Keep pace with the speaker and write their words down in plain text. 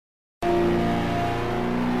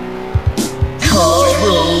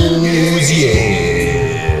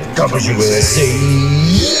yeah. Campus USA,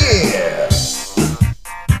 yeah.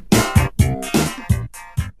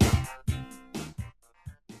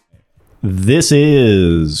 This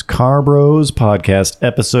is Car Bros Podcast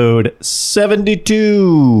episode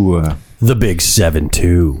 72. The Big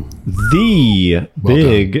 7-2. The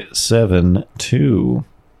Big 7-2.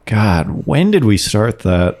 God, when did we start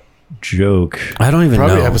that joke? I don't even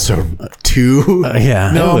Probably know. episode 2.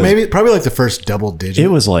 Yeah. No, maybe probably like the first double digit. It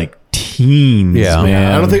was like teens, Yeah.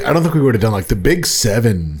 man. I don't think we would have done like the Big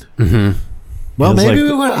 7. Mm-hmm. Well, It was maybe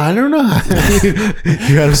like- we would. I don't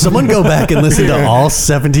know. Someone go back and listen to all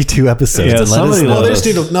 72 episodes Yeah, and let us somebody know. Well, they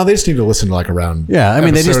just need to listen to like around. Yeah, I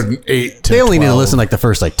mean, they just- episode 8 to They only need to 12. listen like the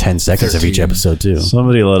first like 10 seconds of each 13. episode too.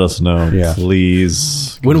 Somebody let us know, Yeah.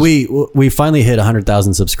 please. When we finally hit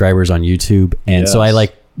 100,000 subscribers on YouTube, and so Yes. I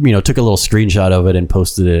took a little screenshot of it and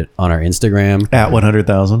posted it on our Instagram. At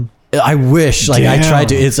 100,000? I wish, I Damn. tried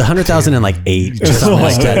to. It's 100,008, just something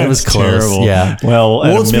like that. It was That's close. terrible. Yeah. Well,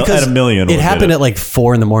 at it's because a million, it we'll happened get at like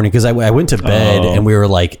 4 a.m. because I went to bed and we were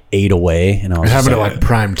like 8 away, and I was It just happened at like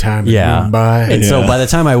prime time in yeah. Mumbai. And so Yeah. by the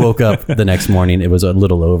time I woke up the next morning, it was a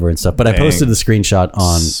little over and stuff. But I posted the screenshot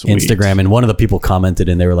on Sweet. Instagram, and one of the people commented,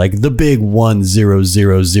 and they were like, "The big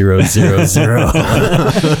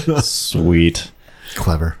 1000000." Sweet.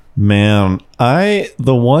 Clever. Man,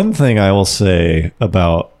 the one thing I will say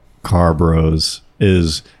about Car Bros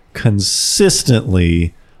is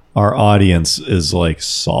consistently our audience is like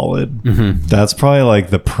solid. Mm-hmm. That's probably like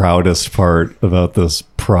the proudest part about this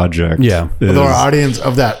project. Yeah. is- Although our audience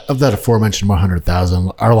of that aforementioned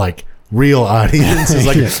 100,000 are like real audience is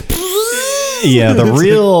like yeah,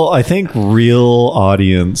 I think real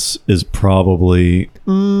audience is probably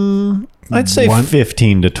I'd say One-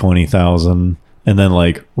 15 to 20,000. And then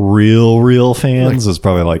like real fans is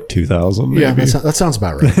probably like 2,000. yeah, maybe. that sounds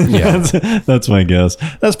about right. Yeah. That's my guess.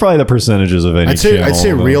 That's probably the percentages of any I'd say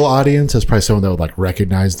channel, but- real audience is probably someone that would like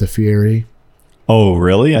recognize the Fieri. Oh,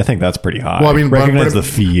 really? I think that's pretty high. Well, I mean, recognize but- the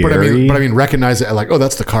Fieri. But I mean, recognize it like, oh,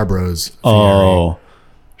 that's the Car Bros. Fieri. oh,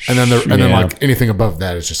 and then yeah. like anything above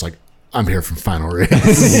that is just like, I'm here from Final Race. I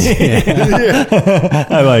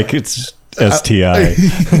like it's STI,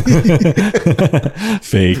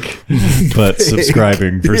 fake, but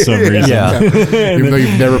subscribing for some reason. Yeah. Even though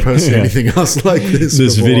you've never posted anything else like this.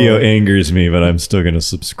 This before. video angers me, but I'm still going to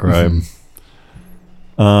subscribe.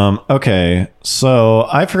 Okay, so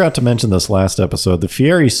I forgot to mention this last episode. The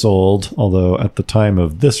Fieri sold, although at the time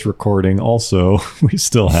of this recording, also we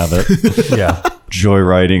still have it. Yeah.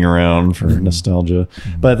 Joyriding around for nostalgia.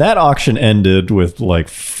 But that auction ended with like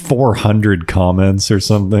 400 comments or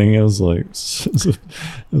something. It was like it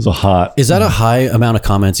was a hot. Is that a high amount of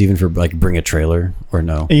comments even for like Bring a Trailer or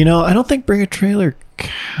no? You know, I don't think Bring a Trailer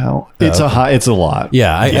count. It's a high. It's a lot.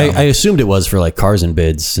 Yeah, I assumed it was for like Cars and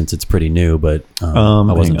Bids since it's pretty new, but I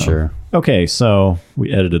wasn't hang on. sure. Okay, so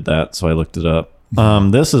we edited that, so I looked it up.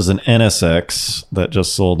 This is an NSX that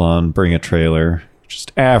just sold on Bring a Trailer.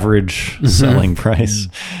 Just average selling price.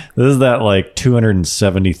 This is that like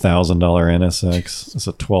 $270,000 NSX. It's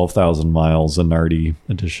a 12,000 miles Zanardi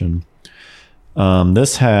edition.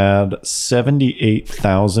 This had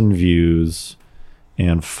 78,000 views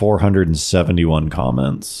and 471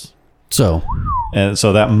 comments. And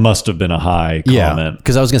so that must have been a high Yeah, comment.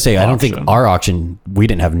 because I was gonna say I don't think auction. our auction we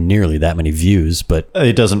didn't have nearly that many views, but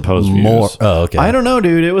It doesn't post views. more. Oh, okay. I don't know,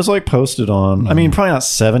 dude. It was like posted on. I mean, probably not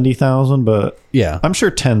 70,000, but Yeah, I'm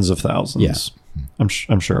sure tens of thousands. Yeah. I'm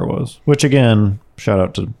sure it was. Which again, shout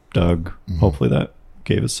out to Doug. Hopefully that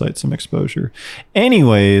gave his site some exposure.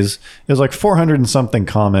 Anyways, it was like 400 and something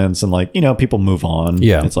comments, and like, you know, people move on.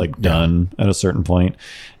 Yeah. It's like done at a certain point.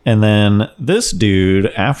 And then this dude,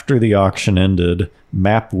 after the auction ended,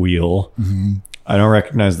 Map Wheel. I don't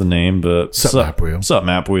recognize the name, but Sup, Map Wheel. Sup,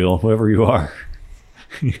 Map Wheel, whoever you are.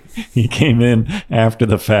 He came in after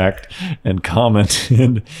the fact and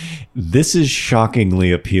commented, "This is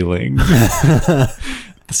shockingly appealing. The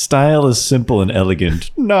style is simple and elegant,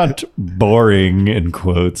 not boring," in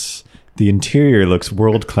quotes. "The interior looks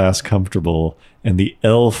world-class comfortable, and the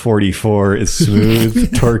L44 is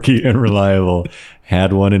smooth, torquey, and reliable.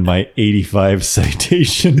 Had one in my 85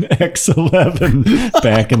 Citation X11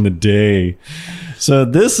 back in the day." So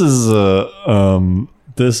this is a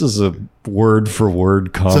word for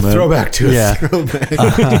word comment. It's a throwback to a Yeah.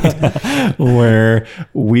 throwback. where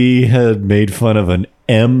we had made fun of an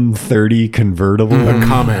M30 convertible. A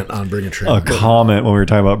comment on Bring a Trailer. A comment when we were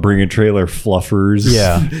talking about Bring a Trailer fluffers.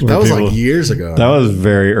 Yeah. Where That was people- like years ago. That was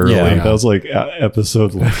very early. Yeah. That was like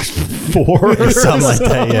episode like 4 or something like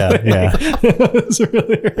that. Yeah. It was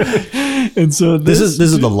really early. And so This is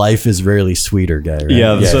the life is rarely sweeter guy, right?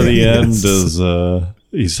 yeah. So the end Yes.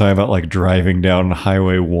 he's talking about like driving down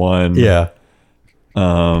Highway 1. Yeah.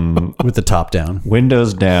 With the top down.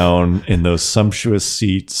 Windows down in those sumptuous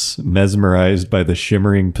seats, mesmerized by the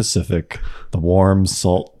shimmering Pacific, the warm,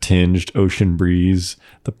 salt-tinged ocean breeze,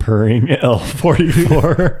 the purring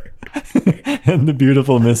L-44, and the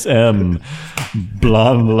beautiful Miss M.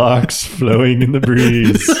 Blonde locks flowing in the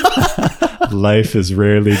breeze. Life is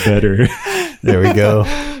rarely better. There we go.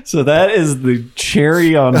 So that is the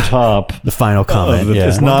cherry on top. The final comment.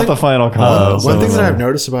 It's not the final comment. One thing that I've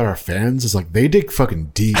noticed about our fans is like they dig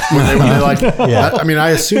fucking deep when they like. I mean, I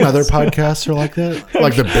assume other podcasts are like that,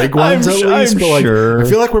 like the big ones at least. But like, sure. I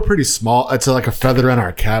feel like we're pretty small. It's like a feather in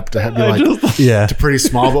our cap to have be like, Yeah. to pretty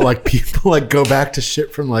small. But like people like go back to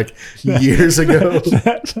shit from like years ago.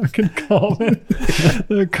 That fucking comment.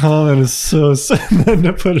 The comment is so sad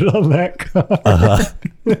to put it on that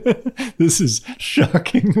comment. This is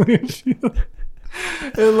shockingly appealing.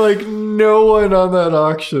 And like no one on that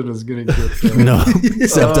auction is gonna get that. No,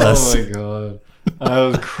 except us. Oh my god. I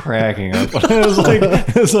was cracking up.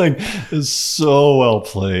 It's so well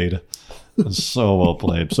played. It's so well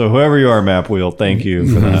played. So whoever you are, Map Wheel, thank you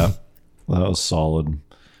for that. That was solid.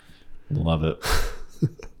 Love it.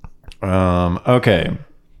 Okay.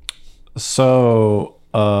 So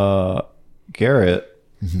Garrett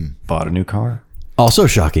bought a new car. Also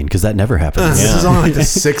shocking because that never happens. This is only like the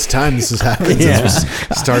sixth time this has happened since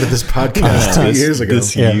we started this podcast 2 years ago.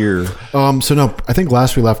 This year. So no, I think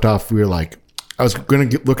last we left off, we were like, I was going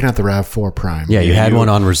to get looking at the RAV4 Prime. Yeah, you had one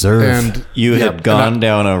on reserve. And You had gone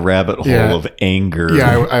down a rabbit hole of anger.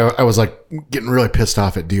 yeah, I was like getting really pissed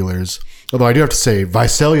off at dealers. Although I do have to say,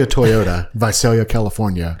 Visalia Toyota, Visalia,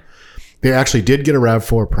 California, they actually did get a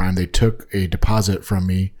RAV4 Prime. They took a deposit from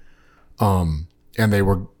me, and they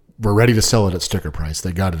were ready to sell it at sticker price.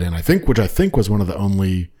 They got it in, which I think was one of the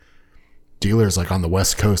only dealers like on the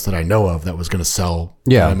West Coast that I know of that was going to sell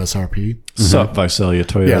at MSRP. Sup, Visalia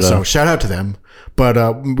Toyota. Yeah, so shout out to them.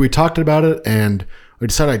 But we talked about it, and we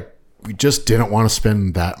decided we just didn't want to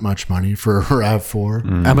spend that much money for a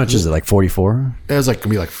RAV4. How much is it? Like 44? It was like gonna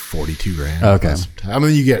be like 42 grand. Okay. I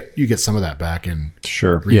mean, you get some of that back in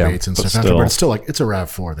Sure. rebates and but stuff after, still. but it's still like it's a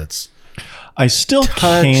RAV4 that's I still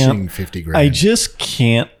touching can't. 50 grand. I just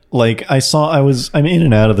can't. Like I'm in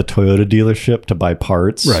and out of the Toyota dealership to buy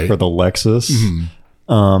parts Right. for the Lexus.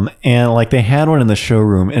 And like they had one in the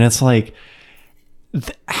showroom, and it's like,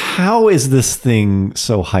 how is this thing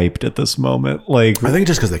so hyped at this moment? Like, I think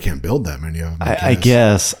just because they can't build that many of them. I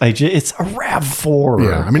guess it's a RAV4.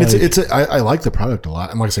 Yeah, I mean, Like, I like the product a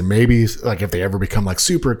lot, and like I said, maybe like if they ever become like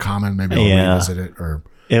super common, maybe I'll Yeah. revisit it. Or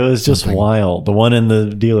it was just something. wild. The one in the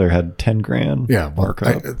dealer had 10 grand. yeah, well,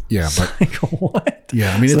 markup. but Like, what?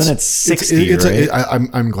 yeah, I mean, So it's then it's 60, right?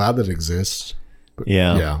 I'm glad that it exists.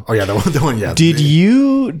 Yeah. Yeah. Oh yeah, the one. Yeah. Did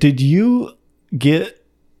you get?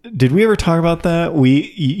 Did we ever talk about that?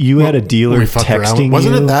 You had a dealer we fucked around texting with-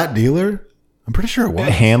 Wasn't you. it that dealer? I'm pretty sure it was.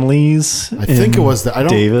 Hanley's? I think it was I don't.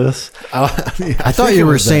 Davis. I thought you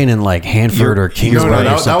were saying in like Hanford or Kingsbury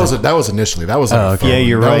No, or something. that was initially. That was like a phone. Yeah,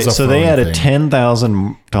 you're That right. was a So they phone had a thing.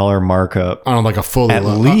 $10,000 markup. on like a fully At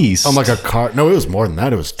least. on like a car. No, it was more than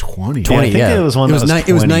that. It was 20. 20, I think yeah. it was one It that was, was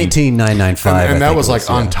it was 20. 19,995. and I that think was it like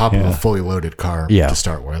on top of Yeah. a fully loaded car Yeah. to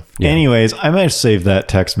start with. Anyways, I might have saved that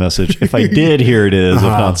text message. If I did, here it is. If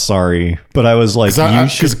not, sorry. But I was like, you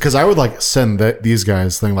should. Because I would like send these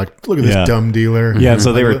guys thing like, look at this Yeah. dumb dealer. Yeah,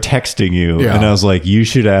 so they were texting you, Yeah. and I was like, you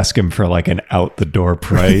should ask him for like an out the door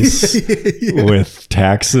price with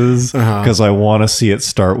taxes because I want to see it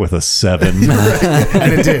start with a 7.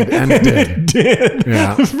 and it did. And it did. It did.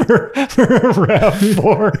 Yeah. For a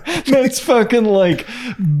RAV4. That's fucking like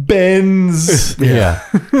Benz Yeah.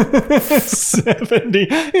 70.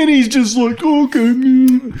 And he's just like, okay.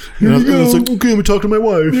 And I was like, okay, let me talk to my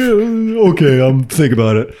wife. Yeah, okay, I'm thinking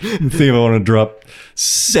about it. I'm thinking I want to drop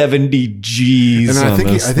 70 G's. And I on think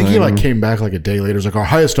this I think he thing. like came back like a day later. It's like our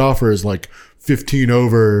highest offer is like 15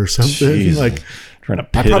 over or something. Jeez. Like trying to I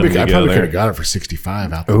pit probably them could together. have got it for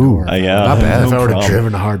 65 out the door. Yeah, Not bad. no If I would have problem.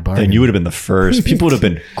 driven a hard bargain. Then you would have been the first. People would have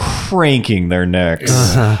been cranking their necks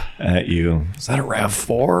at you. Is that a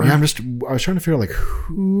RAV4? Yeah, I was trying to figure out like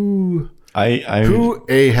who I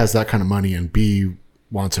A has that kind of money and B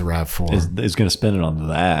wants a RAV4. is going to spend it on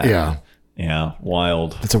that. Yeah. Yeah,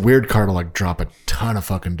 wild. It's a weird car to like drop a ton of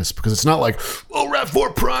fucking because it's not like, oh,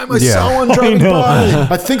 RAV4 Prime, I Yeah. saw one driving by.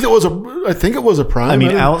 I think it was a Prime. I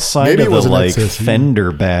mean, outside maybe of it was the an like XSE.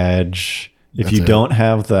 fender badge, if That's you it. don't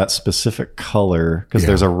have that specific color, because Yeah.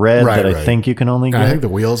 there's a red Right, that I right. think you can only And get. I think the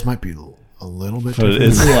wheels might be a little bit But different.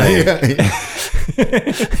 it's like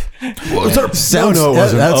Well, Sounds, no, it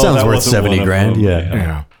wasn't. that Oh, sounds that worth wasn't 70 one of grand. them. Yeah.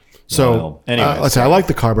 Yeah. So Wild. Anyways. let's say I like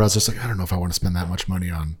the car, but I was just like, I don't know if I want to spend that much money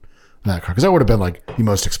on that car because that would have been like the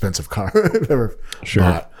most expensive car I've ever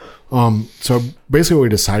bought. So basically, what we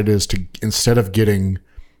decided is to instead of getting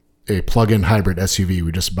a plug-in hybrid SUV,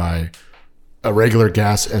 we just buy a regular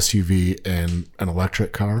gas SUV and an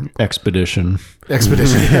electric car. Expedition.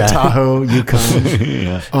 Tahoe, Yukon.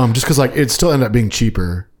 Just because like it still ended up being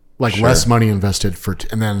cheaper, like less money invested for,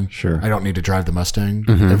 and then I don't need to drive the Mustang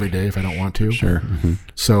every day if I don't want to. Sure.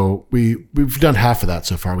 So we've done half of that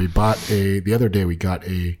so far. We bought the other day we got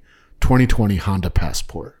a 2020 Honda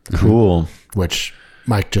Passport, Cool. which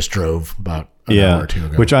Mike just drove about an hour or two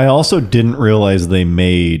ago. Which I also didn't realize they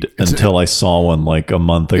made until I saw one like a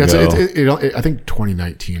month ago. I think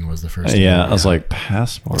 2019 was the first. I was like,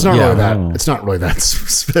 Passport. It's not really that. It's not really that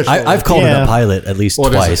special. I've called it a Pilot at least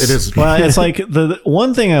twice. It is. Well, it's like the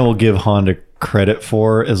one thing I will give Honda credit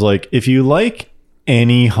for is like if you like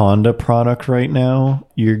any Honda product right now,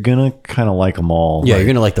 you're gonna kind of like them all. Yeah, you're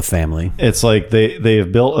gonna like the family. It's like they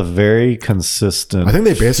have built a very consistent. I think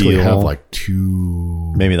they basically feel. have like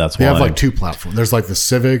two. Maybe that's they why. have like two platforms. There's like the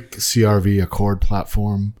Civic CRV Accord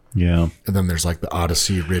platform, Yeah. and then there's like the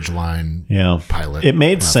Odyssey Ridgeline. Yeah. Pilot. It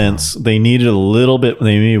made sense. They needed a little bit,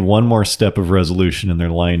 they needed one more step of resolution in their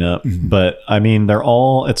lineup. But I mean, they're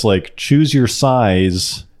all, it's like choose your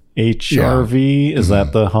size. HRV, is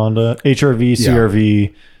that the Honda? HRV,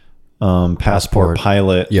 CRV, Passport,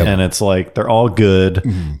 Pilot. Yep. And it's like, they're all good.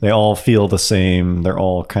 They all feel the same. They're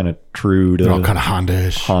all kind of true to They're all kind of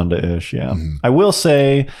Honda-ish. Honda-ish. Yeah. I will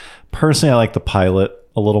say, personally, I like the Pilot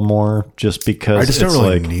a little more just because I just don't it's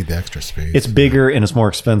really like, need the extra space. it's bigger and it's more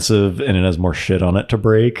expensive and it has more shit on it to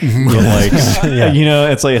break. But like, you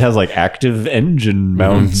know, it's like it has like active engine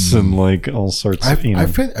mounts and like all sorts of, you know. I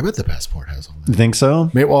bet the Passport has all that. You think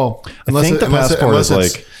so? Maybe, well, unless think the Passport is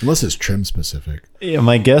unless it's trim specific. Yeah,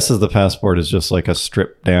 my guess is the Passport is just like a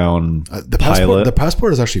stripped down The Pilot. the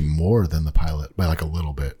Passport is actually more than the Pilot by like a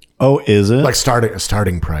little bit. Oh, is it? Like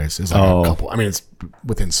starting price is like a couple. I mean, it's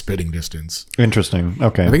within spitting distance. Interesting.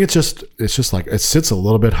 Okay. I think it's just like it sits a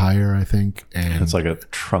little bit higher. I think, and it's like a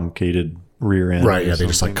truncated rear end. right. or Yeah, they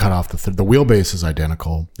just like cut off the wheelbase is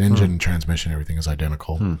identical. The engine, transmission, everything is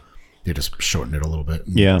identical. They just shortened it a little bit.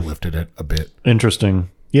 And lifted it a bit.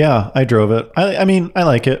 Interesting. Yeah, I drove it. I mean, I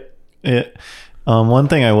like it. One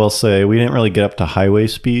thing I will say, we didn't really get up to highway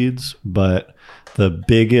speeds, but the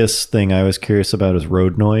biggest thing I was curious about is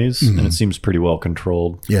road noise, and it seems pretty well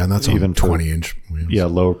controlled. Yeah, and that's even on for 20-inch wheels. Yeah,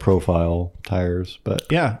 low profile tires. But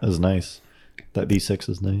yeah, it was nice. That V6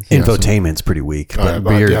 is nice. Infotainment's pretty weak. But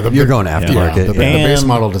but you're, yeah, you're going aftermarket. The base And-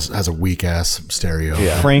 model just has a weak ass stereo. Yeah.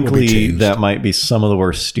 Will be Frankly, changed. that might be some of the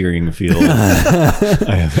worst steering feel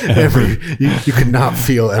I have ever. you could not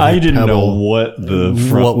feel every I didn't know pebble. what the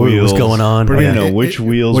front What wheels was going on. I didn't Yeah. know which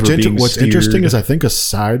wheels were being What's steered. interesting is I think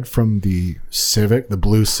aside from the Civic, the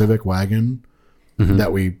blue Civic wagon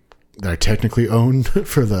that I technically owned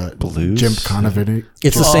for the Blue Jim Conovitti.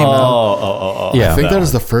 It's the same. Yeah. I think that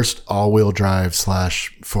is the first all-wheel drive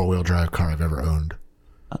 / four-wheel drive car I've ever owned.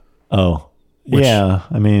 Yeah.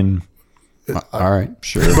 I mean, All right.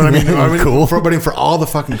 sure. But I mean, cool. For all the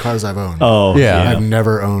fucking cars I've owned, Yeah. I've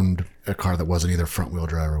never owned a car that wasn't either front-wheel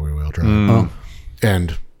drive or rear-wheel drive.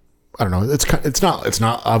 And I don't know. It's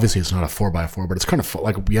not obviously it's not a 4x4, but it's kind of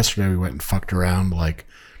like yesterday we went and fucked around like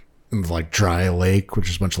in like dry lake, which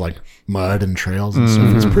is a bunch of like mud and trails and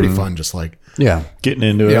stuff. It's pretty fun, just like Yeah. Getting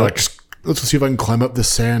into it. like just let's see if I can climb up this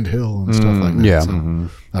sand hill and stuff like that. Yeah. So,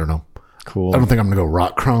 I don't know. Cool. I don't think I'm gonna go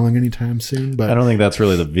rock crawling anytime soon, but I don't think that's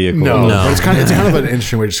really the vehicle. no. No. But it's kind of an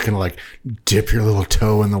interesting way to just kind of like dip your little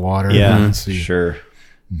toe in the water. Yeah. and see. Sure.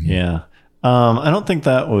 Yeah. I don't think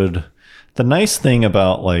that would. The nice thing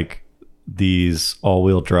about like these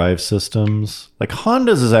all-wheel drive systems, like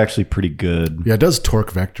Honda's is actually pretty good. Yeah, it does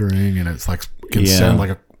torque vectoring, and it's like can Yeah. send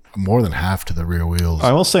like more than half to the rear wheels.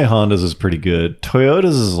 I will say Honda's is pretty good.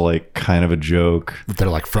 Toyota's is like kind of a joke. They're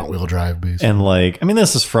like front wheel drive based. And like, I mean,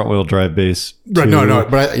 this is front wheel drive base. Right, too. no,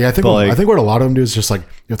 but I think But, I like- think what a lot of them do is just like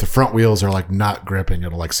if the front wheels are like not gripping,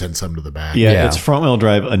 it'll like send some to the back. Yeah, Yeah. it's front wheel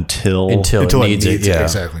drive until Until it needs it. Yeah.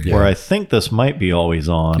 exactly. Yeah. where I think this might be always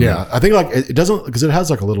on. Yeah, I think like it doesn't because it has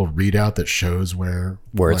like a little readout that shows where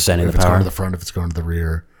It's like, sending if the it's going power. to the front, if it's going to the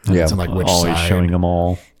rear, Yeah. and like which always side. showing them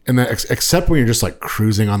all. And then except when you're just like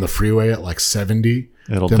cruising on the freeway at like 70,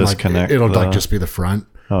 It'll then, like, disconnect it'll the- like just be the front.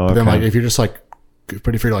 Oh, But then okay. like if you're just like,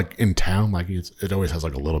 but if you're like in town, like it always has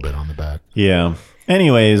like a little bit on the back. Yeah.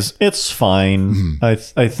 Anyways, it's fine. I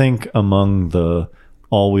think among the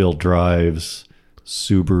all-wheel drives,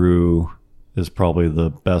 Subaru is probably the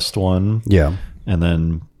best one. Yeah. And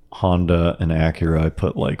then Honda and Acura, I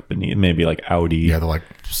put like beneath, maybe like Audi. Yeah, they're like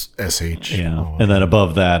SH. Yeah. Oh, And then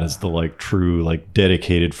above that is the like true like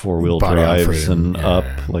dedicated 4-wheel Body on drives frame, and yeah.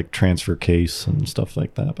 up like transfer case and stuff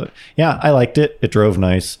like that. But yeah, I liked it. It drove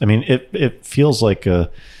nice. I mean, it feels like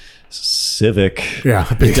a Civic.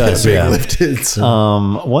 Yeah, big, does, big yeah. lifted.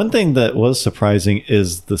 So. One thing that was surprising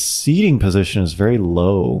is the seating position is very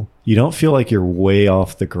low. You don't feel like you're way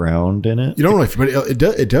off the ground in it. You don't really, but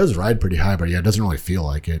it does ride pretty high, but yeah, it doesn't really feel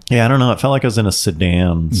like it. Yeah, I don't know. It felt like I was in a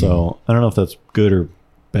sedan. So I don't know if that's good or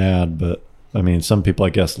bad, but I mean, some people I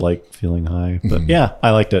guess like feeling high. But yeah,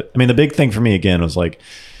 I liked it. I mean, the big thing for me again was like,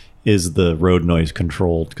 is the road noise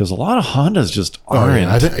controlled? Because a lot of Hondas just aren't.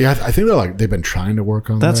 I think they're like they've been trying to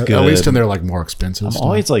work on That's that. good. At least in their like more expensive I'm stuff.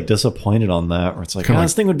 always like disappointed on that, where it's like, Kinda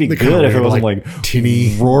this thing would be they kinda good if it weird, wasn't like, like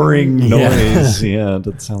tinny. roaring noise. Yeah, it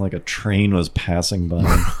did sound like a train was passing by.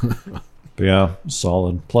 But yeah,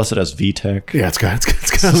 solid. Plus, it has VTEC. Yeah, it's kind of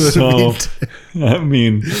So, I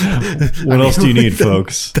mean, what else do you need,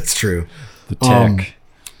 folks? That's true. The tech.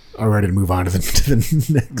 All ready to move on to the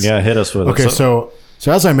next. Yeah, hit us with Okay, it. so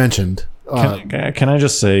as I mentioned, Can I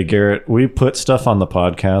just say, Garrett, we put stuff on the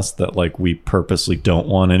podcast that like we purposely don't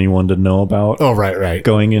want anyone to know about right.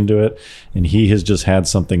 going into it, and he has just had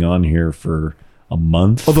something on here for a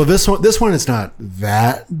month. Although this one is not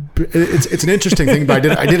that. It's an interesting thing, but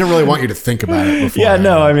I didn't really want you to think about it before. Yeah,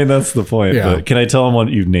 no, I mean that's the point. Yeah. But can I tell him what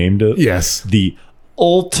you've named it? Yes. The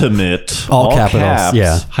ultimate All capitals, caps,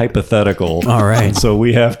 yeah. hypothetical. All right. So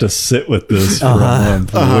we have to sit with this for a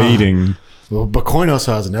month waiting. Well, but Koinos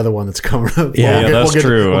has another one that's coming up. Yeah, That's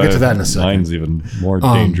true. We'll get to that in a second. Mine's even more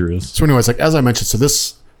dangerous. So anyways, like as I mentioned,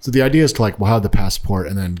 so the idea is to like we'll have the passport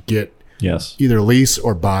and then get Yes. either lease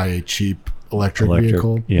or buy a cheap electric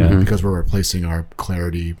vehicle. yeah. Mhm. Because we're replacing our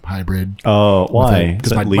Clarity hybrid. Oh, why?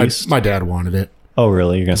 Because Because my dad wanted it. Oh,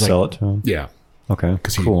 really? You're gonna sell it to him? Yeah. Okay.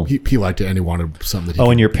 Because Cool. he liked it and he wanted something that he Oh,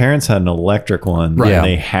 could- and your parents had an electric one, Right. and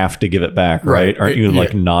they have to give it back, right? Right. Aren't you Yeah.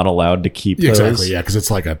 like not allowed to keep those? Exactly, yeah, because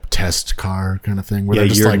it's like a test car kind of thing. Where Yeah, they're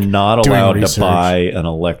just you're like not doing allowed to research. buy an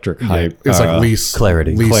electric Yeah, hype. it's like lease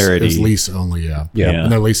Clarity. Clarity. It's lease only, yeah. Yeah.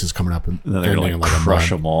 And their lease is coming up and And then they're ending gonna in like a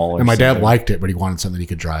crush month. them all. or And my dad something. liked it, but he wanted something he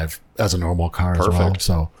could drive as a normal car as well. Perfect.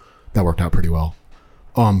 So that worked out pretty well.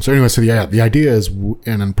 So anyway, so yeah, the idea is,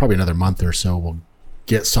 in probably another month or so, we'll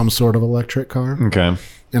get some sort of electric car. Okay.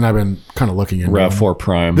 And I've been kind of looking into them. RAV4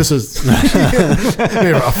 Prime. This is maybe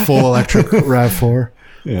a full electric RAV4.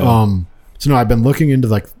 Yeah. So no, I've been looking into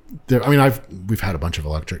like, we've had a bunch of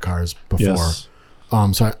electric cars before. Yes.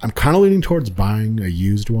 So I'm kind of leaning towards buying a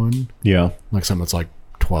used one, Yeah. like something that's like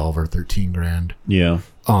 12 or 13 grand. Yeah.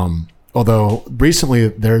 Although recently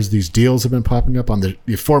there's these deals have been popping up on the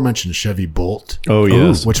aforementioned Chevy Bolt. Oh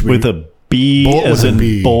yes. which with a B Bolt as with a in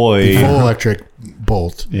B, boy. the full electric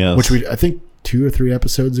Bolt. Yes. Which I think 2 or 3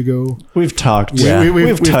 episodes ago, We've talked.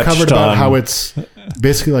 we've touched covered about on how it's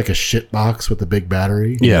basically like a shit box with a big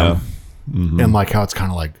battery. Yeah. And like how it's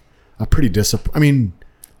kind of like a pretty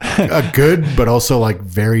a good, but also like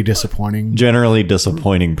very disappointing. generally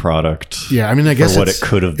disappointing product. Yeah, I mean, I guess what it's- it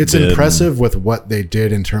could have It's been. impressive with what they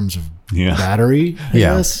did in terms of Yeah. battery. I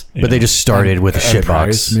Yeah. guess. But they just started with a And shit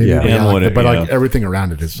price, box. maybe, Yeah. but And like, what it- but like yeah. everything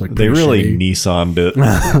around it is like They pretty really shitty. Nissan'd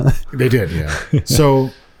it. They did, yeah. So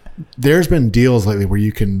there's been deals lately where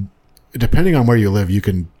you can, depending on where you live, you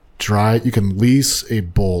can lease a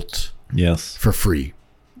Bolt Yes. for free,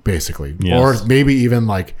 basically, Yes. or maybe even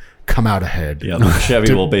like come out ahead. Yeah.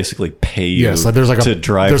 Chevy will basically pay you Yes, like there's like to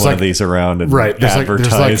drive one of these around and Right.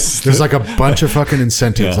 advertise. There's like a bunch of fucking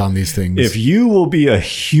incentives Yeah. on these things. If you will be a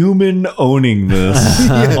human owning this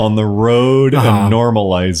on the road and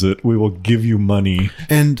normalize it, we will give you money.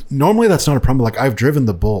 And normally that's not a problem. Like I've driven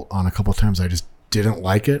the Bolt on a couple of times. I just didn't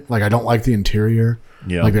like it. Like I don't like the interior.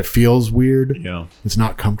 Yeah. Like it feels weird. Yeah. It's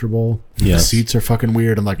not comfortable. The Yes. seats are fucking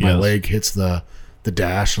weird. And like my Yes. leg hits the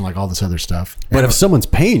dash and like all this other stuff. But if someone's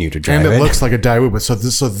paying you to drive And it it, looks like a Daewoo. But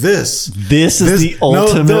this This is the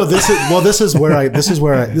ultimate. No, this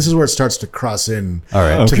is where it starts to cross in. All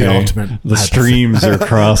right. To the ultimate. The streams are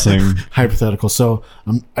crossing. Hypothetical. So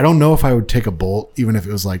I don't know if I would take a Bolt, even if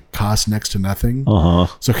it was like cost next to nothing.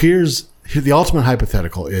 So here's the ultimate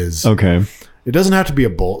hypothetical is Okay. it doesn't have to be a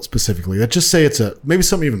Bolt specifically. Let's just say it's maybe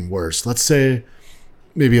something even worse. Let's say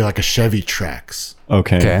maybe like a Chevy Trax,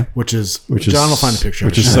 Okay. okay. which is John will find a picture.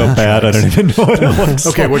 Which of is so bad, I don't even know what it looks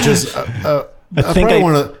Okay, like. which is think probably I-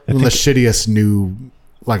 one of the shittiest new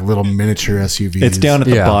like little miniature SUVs. It's down at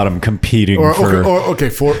the Yeah. bottom competing or for.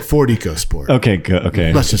 Ford EcoSport. Okay, good.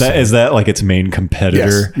 Okay, Let's just say. is that like its main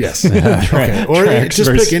competitor? Yes. Okay. Or Trax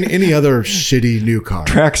just versus- pick any other shitty new car.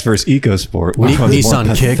 Trax versus EcoSport. Which one's Nissan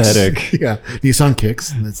more Kicks. pathetic? Yeah, Nissan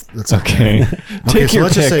Kicks. That's Okay, take so your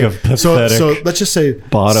let's just pick say, of pathetic. So let's just say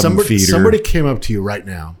bottom feeder. somebody came up to you right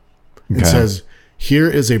now and Okay. says, "Here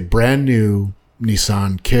is a brand new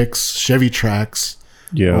Nissan Kicks, Chevy Trax,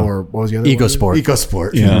 Yeah. or what was the other EcoSport. one? EcoSport.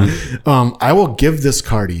 Yeah. I will give this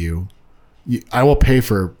car to you. I will pay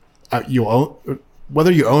for you own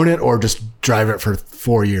whether you own it or just drive it for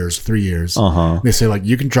 4 years, 3 years. They say like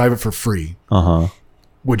you can drive it for free.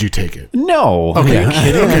 Would you take it? No. Okay,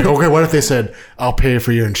 okay. What if they said, "I'll pay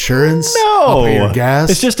for your insurance. No. I'll pay your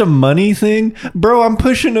gas." It's just a money thing. Bro, I'm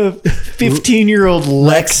pushing a 15-year-old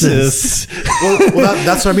Lexus. well,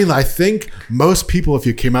 that's what I mean. I think most people, if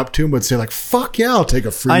you came up to them, would say like, "Fuck yeah, I'll take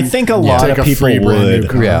a free." I think a lot take of a free people brand new would.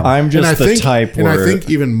 car. Yeah. I'm just the type and where I think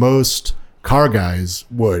even most car guys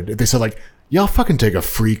would if they said like, "Yeah, I'll fucking take a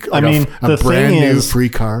free." Like a the brand thing new is, free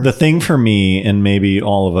car. The thing for me, and maybe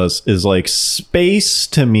all of us, is like space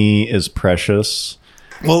to me is precious.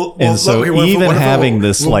 And so what if even it- having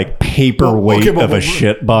this like paperweight of a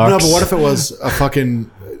shit box. No, but what if it was a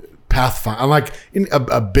fucking Pathfinder? Like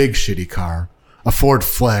a big shitty car, a Ford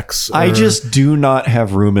Flex. I or- just do not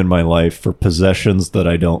have room in my life for possessions that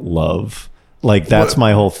I don't love. Like that's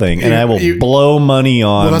my whole thing, and I will blow money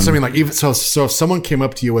on. Well, that's what I mean. Like even so if someone came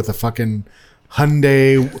up to you with a fucking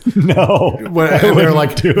Hyundai, No, and they're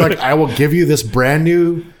like, I will give you this brand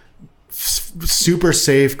new, super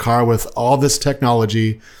safe car with all this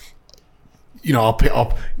technology. You know, I'll pay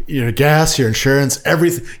your gas, your insurance,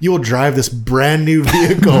 everything. You will drive this brand new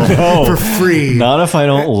vehicle for free. not if I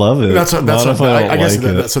don't love it. That's what I guess.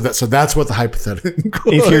 like it. So that's what the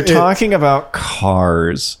hypothetical. If you're is. talking about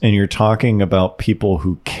cars and you're talking about people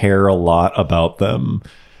who care a lot about them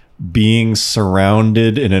being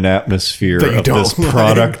surrounded in an atmosphere That you of don't this like.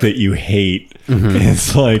 product that you hate,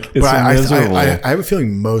 it's like it's But miserable. I have a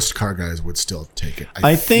feeling most car guys would still take it.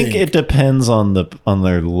 I think it depends on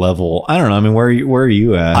their level. I don't know. I mean, where are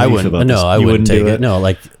you at? How I do you wouldn't. feel about No, this? I You wouldn't take do it. No,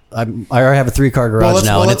 like I already have a 3-car garage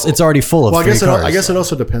now, and it's already full of Well, free cars. I guess it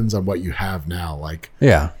also depends on what you have now. Like,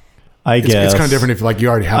 Yeah. I guess it's kind of different if like you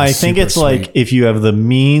already have. I think it's like sweet- if you have the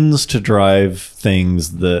means to drive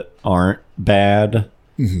things that aren't bad.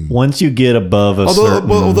 Once you get above a certain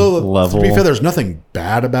level, to be fair, there's nothing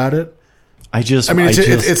bad about it. I mean,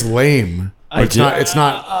 it's lame. But it's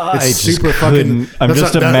not. It's just super couldn't- fucking. I'm that's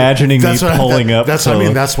just not- imagining me that's what- pulling up. That's what I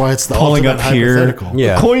mean. That's why it's the pulling ultimate up here. hypothetical.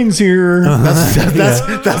 Yeah. Coins here. That's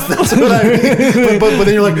what I mean. But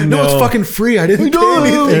then you're like, no, it's fucking free. I didn't pay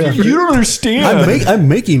anything. You don't understand. I'm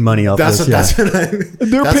making money off That's this. what I mean.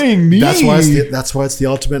 They're paying me. That's why it's the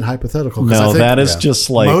ultimate hypothetical. 'Cause I No, think that is just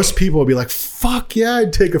like most people would be like, "Fuck yeah,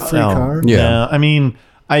 I'd take a free no, car." Yeah. no, I mean,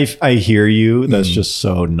 I hear you. That's just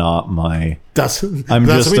so not my. I'm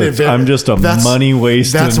just a money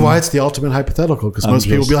wasting. That's why it's the ultimate hypothetical because most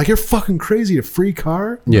people just- be like, "You're fucking crazy, a free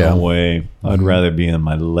car." Yeah. No way. I'd rather be in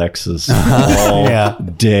my Lexus all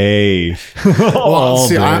day. Well, all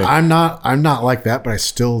see, day. I'm not like that, but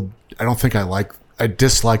I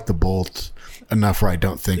dislike the Bolt enough where I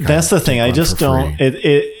don't think That's I'd the thing. take I one just for don't.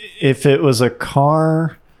 free. If it was a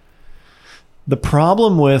car, the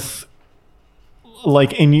problem with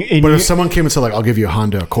like, But if someone came and said like, "I'll give you a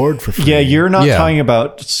Honda Accord for free," yeah, you're not Yeah. talking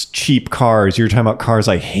about cheap cars. You're talking about cars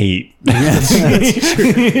I hate.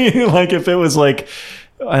 Like if it was like,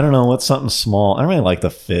 I don't know, what's something small. I don't really like the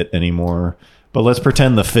Fit anymore. But let's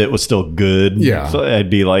pretend the Fit was still good. Yeah. So I'd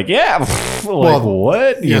be like, yeah, like Well,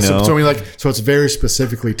 what? You yeah. know? So I mean, so it's very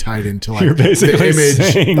specifically tied into like You're basically the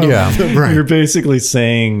image. saying, of- right. You're basically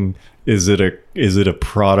saying, is it a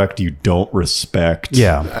product you don't respect?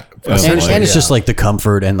 Yeah. And Essentially, it's yeah. just like the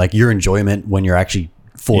comfort and like your enjoyment when you're actually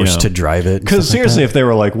forced Yeah. to drive it. and Because stuff like seriously, that. if they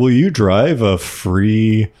were like, will you drive a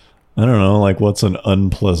free, I don't know, like what's an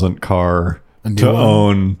unpleasant car new to one?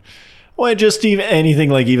 own? Well, just even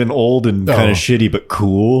anything like even old and kind of shitty but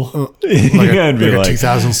cool. like I'd be a like,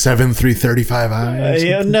 2007 335i.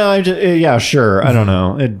 yeah, no, yeah, sure. I don't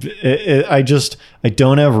know. I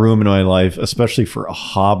don't have room in my life, especially for a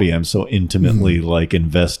hobby I'm so intimately like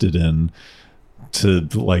invested in, to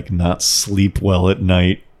like not sleep well at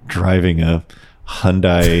night driving a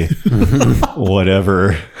Hyundai,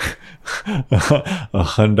 whatever, a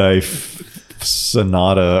Hyundai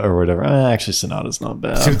Sonata or whatever. Actually, Sonata's not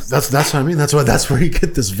bad. That's what I mean. That's where you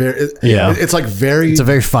get this very. Yeah. it's like very. it's a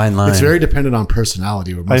very fine line. It's very dependent on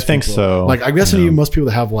personality. Where most I think people- so. Like I'm guessing most people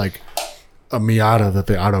that have like a Miata that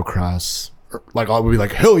they autocross like I would be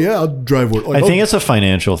like, hell yeah, I'll drive one. Like, I think it's a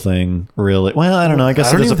financial thing, really. Well, I don't know. I guess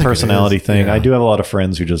I don't it is a even think it personality is. thing. Yeah. I do have a lot of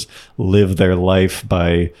friends who just live their life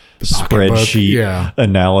by spreadsheet yeah.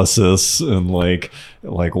 analysis and like,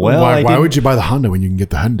 well, why would you buy the Honda when you can get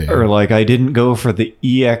the Hyundai? or like I didn't go for the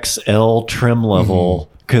EXL trim level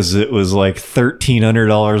because it was like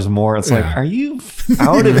 $1,300 more. It's like, Yeah. are you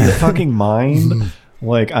out of your fucking mind?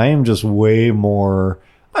 Like, I am just way more.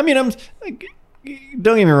 I mean, I'm. Like,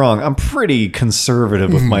 don't get me wrong. I'm pretty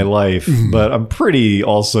conservative with my life, but I'm pretty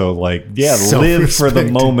also like, live for the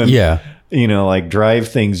Self-respecting. moment. Yeah. You know, like drive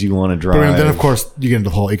things you want to drive. But then of course you get into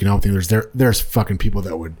the whole economic thing. There's fucking people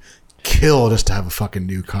that would kill just to have a fucking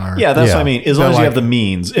new car. Yeah, that's Yeah. what I mean. As long They're as you like- have the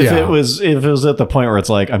means. If Yeah. it was at the point where it's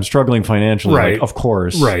like I'm struggling financially, Right. like, of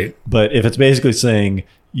course. Right. But if it's basically saying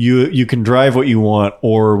you can drive what you want,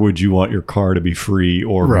 or would you want your car to be free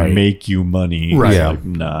or Right. make you money? Right. It's Yeah. like,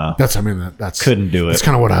 nah. That's that's Couldn't do it. That's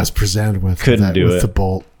kind of what I was presented with. Couldn't do with it. the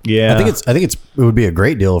Bolt. Yeah. I think it would be a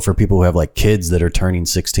great deal for people who have like kids that are turning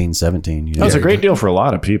 16, 17. You know? That's a great deal for a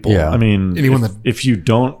lot of people. Yeah. I mean, Anyone if you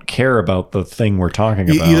don't care about the thing we're talking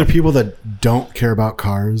about, Either people that don't care about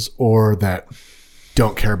cars or that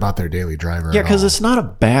don't care about their daily driver. yeah, at because all. it's not a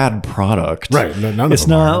bad product, Right, none of It's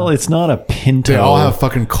them not. are. It's not a Pinto. They all have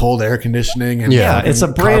fucking cold air conditioning. And Yeah, fucking it's a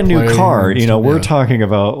brand new CarPlay car. and You know, stuff, we're yeah. talking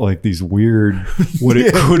about like these weird, what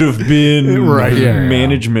it could have been, Right, yeah, yeah.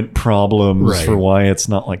 management problems Right. for why it's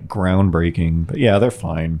not like groundbreaking. But yeah, they're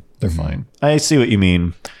fine. They're fine. I see what you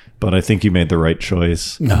mean, but I think you made the right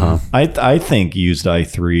choice. Uh-huh. I think used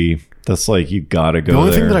i3. That's like you gotta go The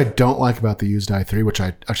only there. thing that I don't like about the used i3, which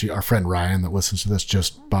I actually our friend Ryan that listens to this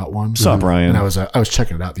just bought one. Sup, Ryan? And I was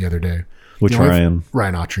checking it out the other day. Which The only- Ryan?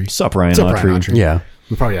 Ryan Autry. Sup, Ryan Sup, Autry? Yeah.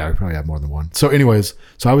 We probably have more than one. So anyways,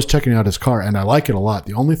 I was checking out his car and I like it a lot.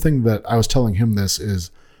 The only thing that I was telling him this is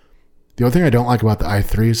the only thing I don't like about the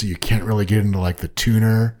i3 is that you can't really get into like the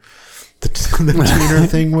tuner tuner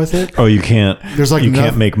thing with it. Oh, you can't. There's like you can't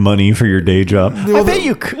nothing- make money for your day job. I bet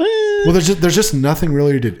you could. Well, there's just nothing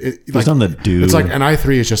really to There's nothing to do. It's like an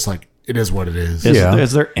i3 is just like it is what it is.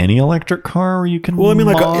 Is there any electric car where you can? Well, I mean,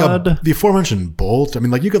 like mod? the aforementioned Bolt. I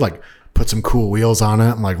mean, like you could like put some cool wheels on it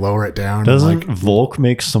and like lower it down. Doesn't and, Volk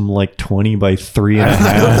make some like 20 by 3.5?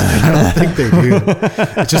 I don't think they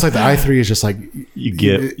do. It's just like the i3 is just like You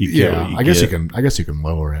get what you I guess get. you can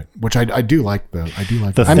lower it, which I do like the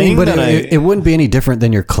The I mean, thing but that it wouldn't be any different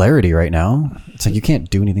than your Clarity right now. It's like you can't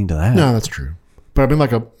do anything to that. No, that's true. But I mean,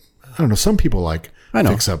 like I don't know. Some people like I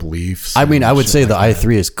know. fix up Leafs. I mean, and I would shit say like the that.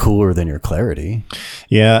 i3 is cooler than your Clarity.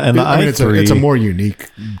 Yeah, and the I mean, i3. it's a more unique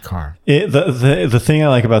car. The thing I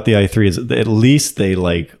like about the i3 is that at least they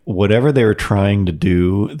like whatever they were trying to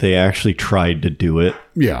do, they actually tried to do it.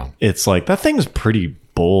 Yeah, It's like that thing's pretty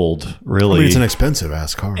bold, I really. mean, it's an expensive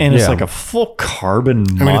ass car. and it's Yeah. like a full carbon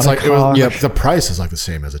I mean, it's like monocoque. the price is like the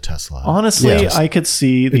same as a Tesla. Honestly, Yeah. I could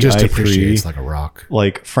see the it just i3 depreciates like a rock.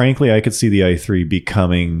 like frankly, I could see the i3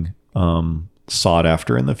 becoming sought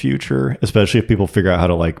after in the future, especially if people figure out how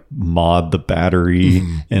to like mod the battery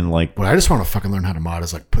and like What I just want to fucking learn how to mod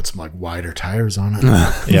is like put some like wider tires on it.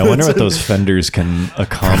 yeah, I wonder what those fenders can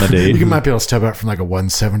accommodate. You might be able to step out from like a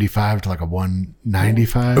 175 to like a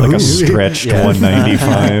 195. Like a stretched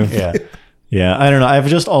 195. Yeah. Yeah, I don't know. I've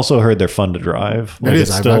just also heard they're fun to drive. Like is.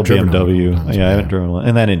 it's still a I've driven BMW. one. Yeah, I haven't driven one.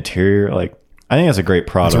 And that interior, like, I think it's a great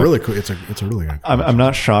product. It's a really cool. It's a really good. Car. I'm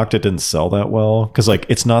not shocked it didn't sell that well because like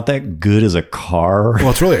it's not that good as a car. Well,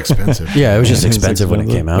 it's really expensive. Yeah, it was just It's expensive when it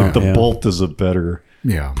came out. The yeah. Bolt is a better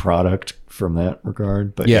Yeah. product from that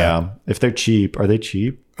regard. But Yeah. yeah, if they're cheap, are they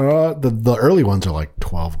cheap? The early ones are like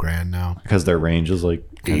 12 grand now. Because their range is like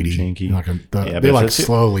 80. janky. Like Yeah, but they if like it's-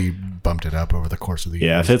 slowly bumped it up over the course of the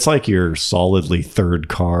year. Yeah, if it's like your solidly third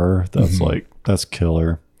car, that's like that's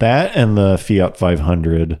killer. That and the Fiat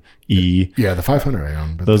 500e. Yeah, the 500 I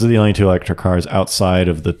own, but Those are the only two electric cars outside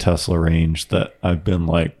of the Tesla range that I've been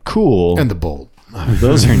like, cool. and the Bolt.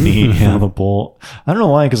 Those are neat. Yeah, the Bolt. I don't know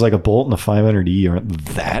why, because like a Bolt and the 500e aren't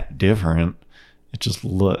that different. It just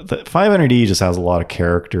look the 500e just has a lot of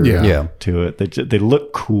character Yeah. Yeah. to it. They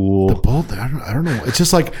look cool. The Bolt, I don't know. It's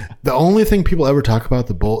just like the only thing people ever talk about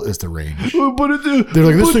the Bolt is the range. But They're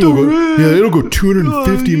like, this thing will go, yeah, it'll go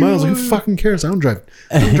 250 miles. Like, who fucking cares? I don't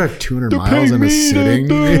drive 200 miles in a sitting.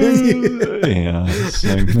 yeah, it's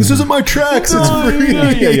like, This isn't my tracks. It's free.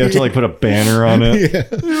 yeah, you have to like put a banner on it. Yeah.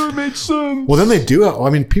 It makes sense. Well, then they do.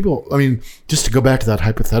 People, just to go back to that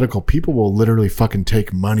hypothetical, people will literally fucking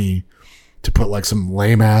take money to put like some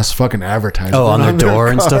lame ass fucking advertising. Oh, on their door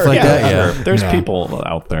and stuff like that? Yeah. There's Yeah. people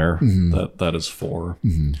out there that is for.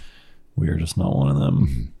 We are just not one of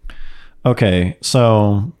them. Okay,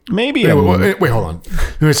 so maybe Wait, hold on.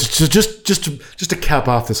 It's just to cap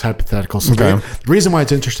off this hypothetical. So Okay. the reason why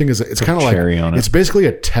it's interesting is it's kind of like cherry on it. it's basically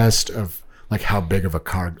a test of like how big of a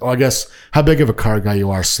car. Well, I guess how big of a car guy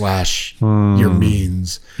you are / your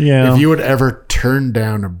means. Yeah. If you would ever turn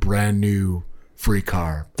down a brand new free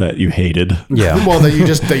car, that you hated. Yeah. well, that you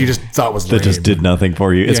just thought was That lame. just did nothing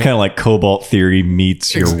for you. It's Yeah. kind of like Cobalt Theory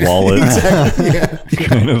meets your wallet Exactly. Yeah.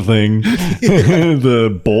 kind of thing.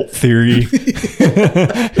 The Bolt Theory.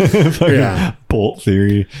 Fucking Yeah. Bolt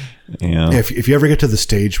Theory. Yeah. If you ever get to the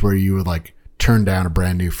stage where you would like turn down a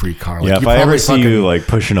brand new free car, like Yeah, if you I ever probably see you like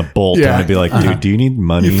pushing a bolt, Yeah. I'm gonna be like, dude, do you need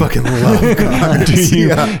money? you fucking love cars. do you?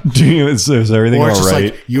 Yeah. Do you? Is everything Or all it's just right?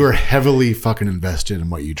 like you are heavily fucking invested in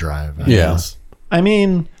what you drive. I Yeah. guess. I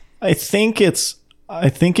mean, I think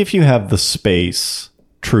if you have the space,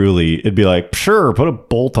 truly, it'd be like, sure, put a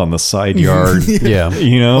bolt on the side yard. Yeah.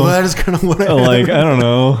 You know, Well, that is kind of what I like I don't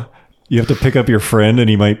know. You have to pick up your friend and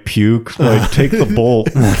he might puke. Like, take the bolt.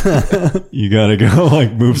 You gotta go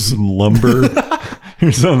like move some lumber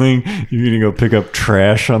or something. You're gonna go pick up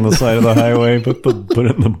trash on the side of the highway. Put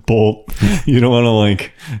it in the bolt. You don't want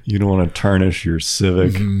to tarnish your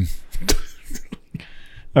Civic.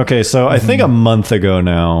 Okay, so I think a month ago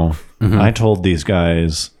now, I told these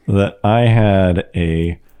guys that I had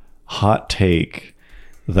a hot take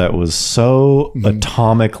that was so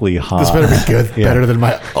atomically hot. This better be good, better than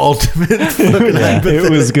my ultimate fucking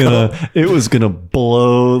it was gonna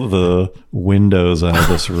blow the windows out of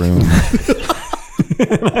this room.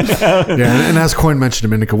 Yeah, and as Coin mentioned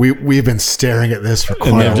a minute ago, we've been staring at this for And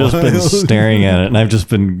quite I've a just while. been staring at it, and I've just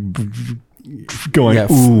been going, Yeah,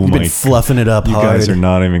 "Ooh, you've my been fluffing it up you hard. guys are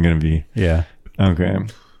not even gonna be Yeah. okay."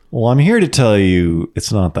 Well, I'm here to tell you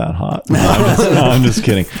it's not that hot. No, I'm just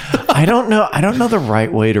kidding. I don't know the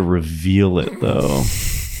right way to reveal it though.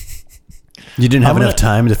 You didn't have I'm enough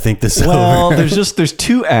time to think this Well, over. there's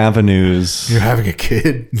two avenues. You're having a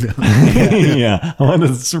kid. No. Yeah, I want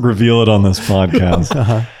to reveal it on this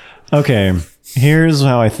podcast. Okay, here's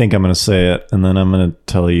how I think I'm going to say it, and then I'm going to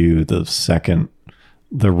tell you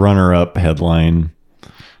the runner-up headline.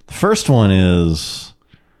 The first one is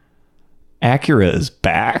Acura is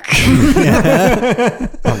back.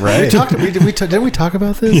 All right. Didn't we talk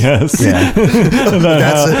about this? Yes. Yeah.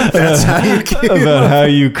 That's how you came. About how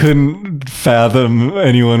you couldn't fathom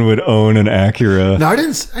anyone would own an Acura. No, I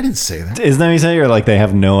didn't say that. Isn't that what you say? Or like they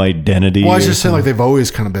have no identity? Well, I was or just saying like they've always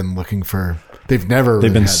kind of been looking for. They've never. they've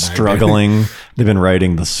really been had an struggling. They've been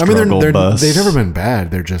riding the I mean, struggle bus. they've never been bad.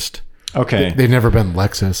 They're just. Okay. They've never been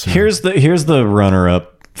Lexus. Or, Here's the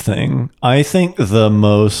runner-up thing. I think the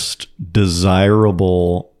most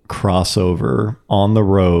desirable crossover on the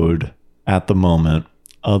road at the moment,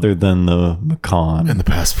 other than the Macan, in the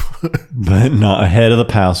passport. but not ahead of the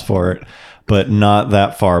Passport, but not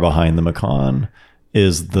that far behind the Macan,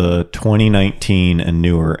 is the 2019 and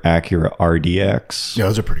newer Acura RDX. Yeah,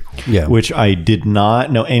 those are pretty cool. Yeah. Which I did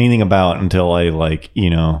not know anything about until I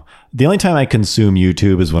the only time I consume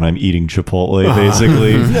YouTube is when I'm eating Chipotle,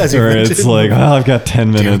 basically. As you Where it's mentioned. like, oh, I've got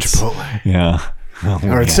 10 Damn minutes. Chipotle. Yeah. All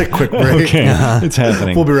right, take a quick break. Okay. It's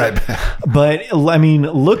happening. We'll be right back. But I mean,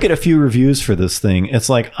 look at a few reviews for this thing. It's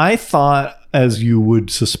like, I thought, as you would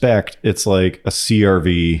suspect, it's like a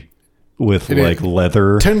CRV with like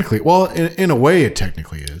leather. Technically, well, in a way, it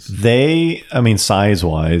technically is. Size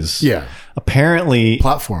wise. Yeah, Apparently,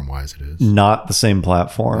 platform wise, it is. not the same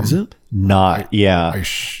platform. Is it? Not, yeah.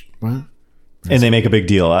 What? And they make a big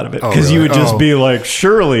deal out of it. Oh, Because you really? would just Oh. be like,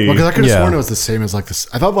 surely. Because I could have Yeah. sworn it was the same as like this.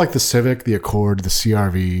 I thought like the Civic, the Accord, the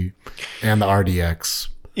CRV, and the RDX.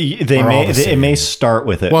 They are all may the it same. may start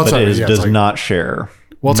with it, Well, it's but not- it yeah, it's does like- not share.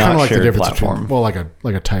 Well, it's Not kind of like the shared difference platform. between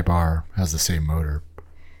like a Type R has the same motor.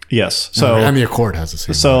 Yes. So and the Accord has the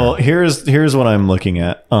same. so motor. here's what I'm looking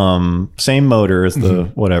at. Same motor as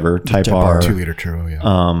the whatever Type R, 2-liter turbo.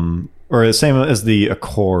 Yeah. or the same as the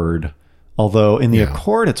Accord. Although in the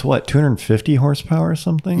Accord, it's what 250 horsepower or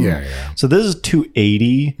something. Yeah. So this is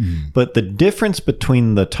 280, but the difference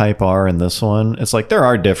between the Type R and this one, it's like there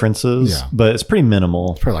are differences, Yeah. but it's pretty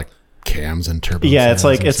minimal. For like cams and turbo. Yeah, it's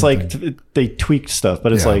fans like or they tweaked stuff,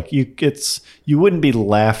 but it's Yeah. like you wouldn't be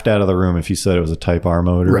laughed out of the room if you said it was a Type R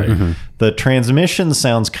motor. Right. Mhm. The transmission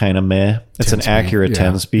sounds kind of meh. It's an 10 speed. Acura Yeah,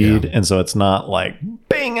 10 speed, yeah. and so it's not like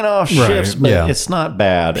banging off Right, shifts, but yeah. it's not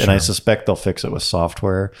bad. And I suspect they'll fix it with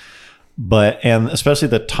software. And especially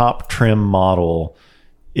the top trim model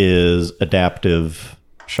is adaptive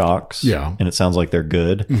shocks. Yeah. And it sounds like they're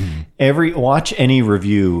good. Watch any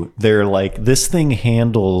review, they're like, this thing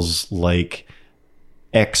handles like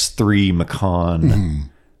X3 Macan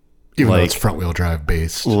even though like, it's front wheel drive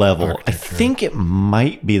based level. I architecture. think it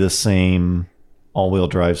might be the same all-wheel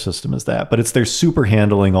drive system as that, but it's their super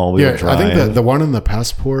handling all-wheel Yeah, drive. I think the one in the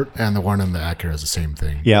Passport and the one in the Acura is the same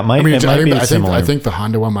thing. Yeah, it might be similar. I think the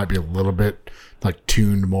Honda one might be a little bit like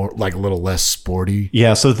tuned more, like a little less sporty.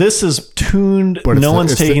 Yeah, so this is tuned. But No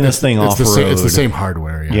one's taking this thing off road. It's the same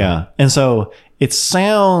hardware. Yeah, and so it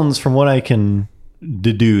sounds, from what I can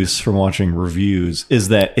deduce from watching reviews, is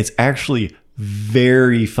that it's actually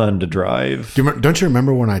very fun to drive. Don't you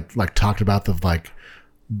remember when I like talked about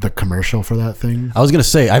the commercial for that thing? I was gonna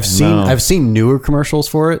say I've seen newer commercials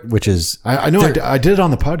for it, which is I know I did it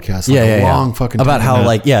on the podcast. Like yeah, long fucking about time how ago.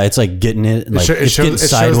 like it's like getting it like it's getting it shows the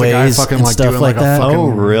sideways guy fucking, and like, stuff doing, like like, a that. fucking- Oh,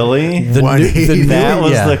 really? That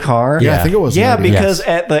was the car? Yeah, I think it was. Yeah, maybe. because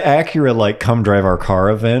at the Acura like come drive our car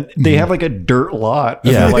event, they have like a dirt lot.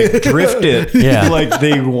 And Yeah. they like drift it. Yeah. Like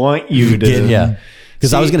they want you to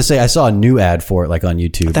Because I was gonna say I saw a new ad for it like on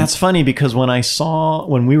YouTube. That's funny because when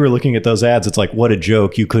we were looking at those ads, it's like, what a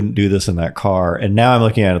joke. You couldn't do this in that car. And now I'm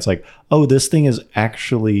looking at it, it's like, oh, this thing is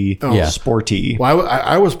actually sporty. Well,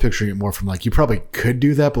 I was picturing it more from like, you probably could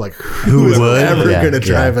do that, but like, who is would? ever Yeah, going to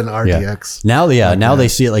drive yeah, an RDX? Now they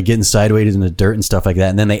see it like getting sideways in the dirt and stuff like that,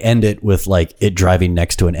 and then they end it with like it driving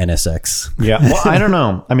next to an NSX. Yeah. Well, I don't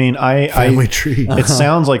know. I mean, Family tree. It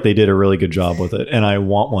sounds like they did a really good job with it, and I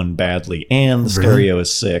want one badly. And the stereo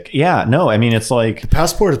is sick. Yeah. No, I mean, it's like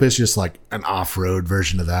Passport is basically just like an off-road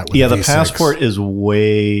version of that. With the a V6. Passport is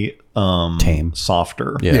way Tame.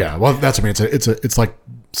 softer. Yeah. Well, that's what I mean. It's like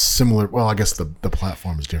similar. Well, I guess the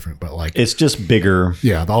platform is different, but like It's just bigger.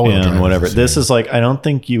 Yeah, the all-wheel drive and is whatever. the This same. is like, I don't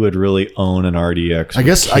think you would really own an RDX. I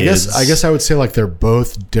guess kids. I would say like they're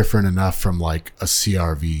both different enough from like a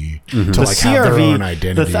CRV to the like have their CRV. own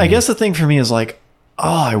identity. I guess the thing for me is like, oh,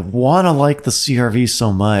 I want to like the CRV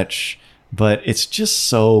so much, but it's just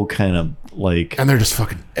so kind of like and they're just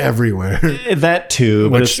fucking everywhere. that too.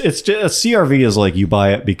 But Which- it's just, a CRV is like you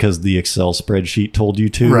buy it because the Excel spreadsheet told you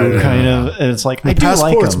to, Right, kind yeah. of. And it's like I do like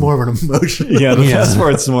Passport's them. more of an emotion. Yeah, the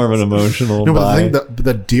Passport's more of an emotional No, but buy. the thing,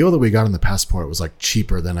 the deal that we got on the Passport was like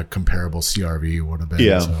cheaper than a comparable CRV would have been.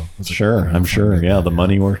 Yeah, so it's a- sure. yeah, I'm sure. fun. Yeah, the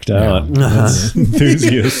money worked out. That's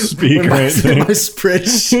enthusiast speak right there. My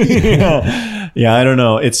spreadsheet. Yeah, I don't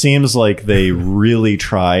know. It seems like they really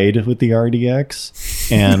tried with the RDX,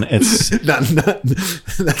 and it's That's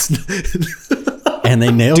And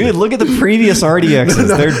they nailed dude. it. Look at the previous RDXs.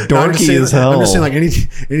 They're I'm just dorky saying, as hell. I'm just saying, like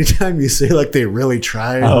anytime you say like they really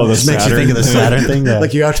tried, Oh, the Just makes you Saturn think of the thing. Saturn thing. Yeah.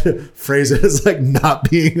 like you have to phrase it as like not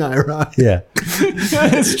being ironic. yeah.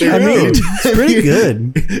 it's true. I mean, it's pretty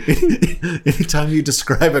good. Anytime you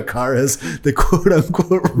describe a car as the quote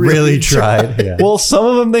unquote Really tried. Yeah. Well, some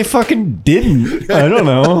of them they fucking didn't. I don't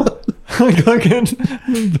know. Like fucking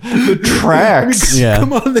the tracks. Yeah.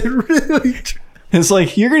 Come on, they really tried. It's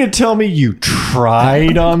like, you're going to tell me you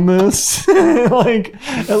tried on this? Like,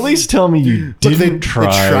 at least tell me you Look, didn't they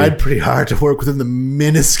try. tried pretty hard to work within the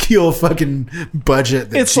minuscule fucking budget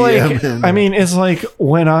that It's GM like, and- I mean, it's like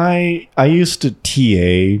when I used to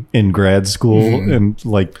TA in grad school and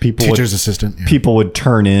like people would, teacher's assistant. Yeah. people would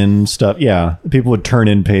turn in stuff. Yeah. People would turn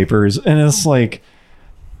in papers and it's like,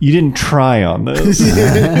 you didn't try on this.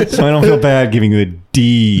 So I don't feel bad giving you a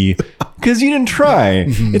D because you didn't try.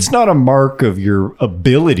 It's not a mark of your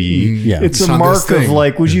ability. Yeah. It's It's a on mark this of thing.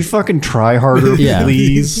 like, would you fucking try harder, Yeah.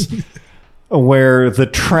 please? Where the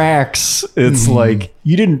tracks, it's like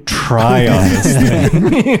you didn't try on this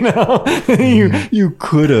thing. You know, you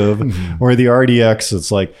could have. Where the RDX,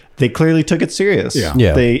 it's like they clearly took it serious. Yeah.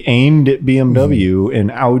 Yeah. They aimed at BMW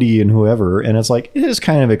and Audi and whoever, and it's like it is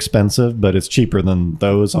kind of expensive, but it's cheaper than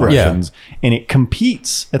those options, and it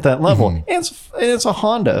competes at that level. And it's a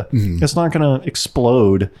Honda. It's not going to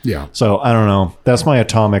explode. Yeah. So I don't know. That's my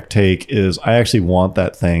atomic take. Is I actually want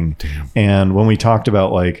that thing. And when we talked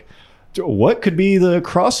about like, what could be the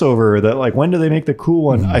crossover that like, when do they make the cool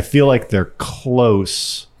one? I feel like they're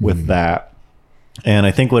close with that. And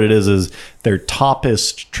I think what it is their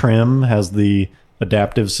toppest trim has the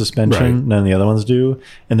adaptive suspension. Right. None of the other ones do.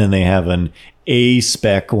 And then they have an A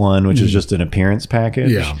spec one, which is just an appearance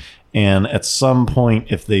package. Yeah. And at some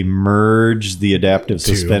point, if they merge the adaptive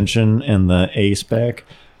suspension and the A spec,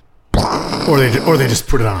 or they just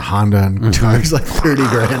put it on a Honda and charge like 30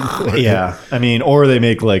 grand for it. yeah, I mean, or they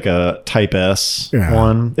make like a Type S Yeah.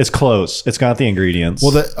 one. It's close. It's got the ingredients.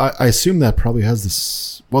 Well, I assume that probably has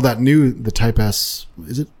this. Well, the Type S,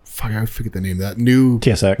 is it? Fuck, I forget the name. That new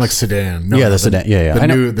TSX. like sedan. No, Yeah, the sedan. Yeah. The I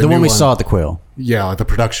know. new, The one new we saw at the Quail. Yeah, like the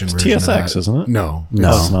production version. of TSX, that. isn't it? No, No.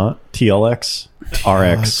 It's not TLX,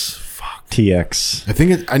 RX. Fuck.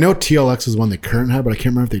 TX. I know TLX is one they currently have, but I can't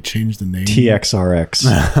remember if they changed the name. TXRX.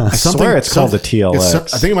 I swear it's called the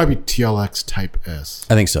TLX. I think it might be TLX Type S.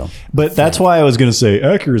 I think so. But that's why I was going to say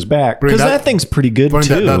Acura's back, because that thing's pretty good But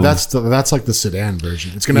too. that's like the sedan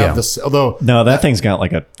version. It's going to have this, although No, that thing's got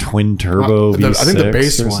like a twin turbo V6 I think the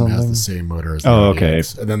base or one something. has the same motor as the Oh, okay.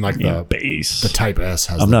 RDX. And then like Yeah, the base. Type S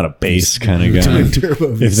has. I'm not a base kind of guy. twin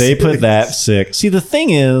turbo If they put V6. that sick, see, the thing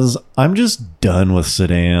is, I'm just done with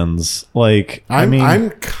sedans. Like,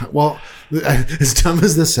 Well, as dumb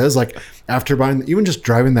as this is, like after buying, even just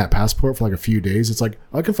driving that Passport for like a few days, it's like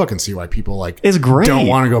I can fucking see why people like It's great. don't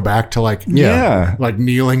want to go back to like Yeah. like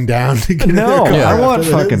kneeling down to get in their no, car I want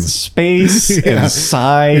after fucking this. space Yeah. and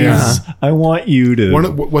size. Yeah. I want you to. One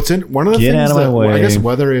of the Get things out of my that, way. I guess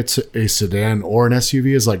whether it's a sedan or an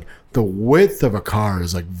SUV is like the width of a car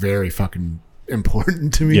is like very fucking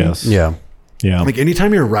important to me. yes. Yeah. Yeah. Like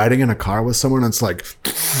anytime you're riding in a car with someone, it's like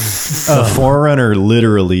A Forerunner,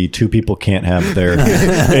 literally, two people can't have there.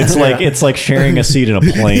 It's like sharing a seat in a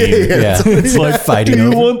plane. Yeah. It's like Fighting Do you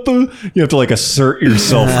over- want the? You have to like assert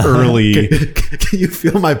yourself early. can you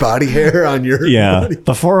feel my body hair on your Yeah, body?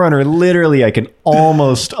 the Forerunner, literally, I can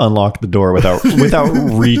almost unlock the door without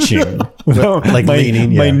reaching, without Like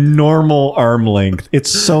leaning, my yeah. normal arm length.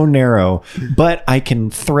 It's so narrow, but I can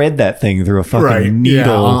thread that thing through a fucking Right, needle.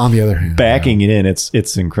 yeah, on the other hand, backing it in,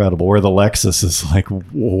 it's incredible. Where the Lexus is like,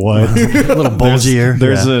 what? A little bulgier.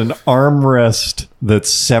 There's Yeah. an armrest that's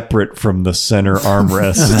separate from the center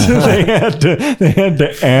armrest. they had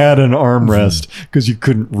to add an armrest because you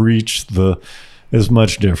couldn't reach the. It's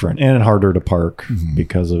much different and harder to park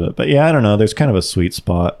because of it. But yeah, I don't know. There's kind of a sweet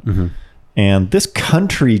spot. And this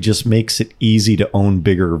country just makes it easy to own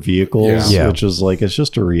bigger vehicles, Yeah. which is like, it's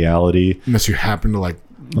just a reality. Unless you happen to like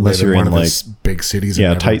Unless live you're one in, of like, those big cities.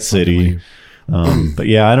 yeah, and never tight city. fucking leave. But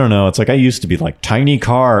yeah, I don't know. It's like I used to be like tiny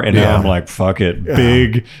car, and now Yeah. I'm like, fuck it,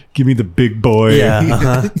 big. Give me the big boy. Yeah.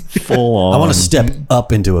 Uh-huh. Full on. I want to step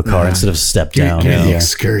up into a car instead of step Give me- down. give me the Yeah.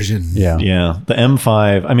 excursion. Yeah. Yeah, the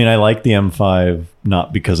M5. I mean, I like the M5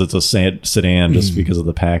 not because it's a sedan, just because of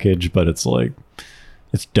the package, but it's like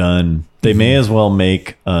it's done. They may as well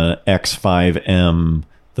make an X5M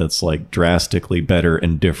that's like drastically better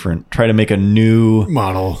and different. Try to make a new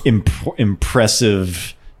Model.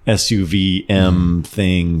 impressive SUV M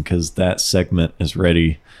thing, because that segment is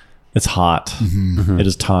ready. It's hot. It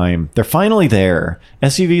is time. They're finally there.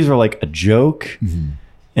 SUVs were like a joke,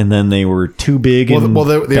 and then they were too big and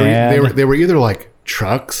bad. They were either like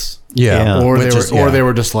trucks, Yeah. Yeah. or Which is- they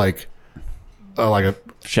were just like a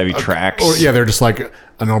Chevy Trax. or yeah, they're just like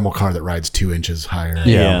a normal car that rides 2 inches higher.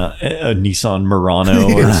 Yeah, a Nissan Murano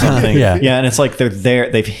or something. Yeah. yeah, and it's like they're there.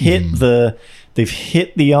 They've hit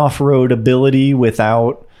the off-road ability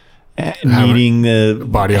without needing the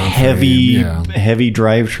Body on heavy frame, yeah. heavy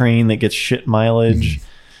drivetrain that gets shit mileage.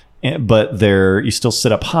 But you still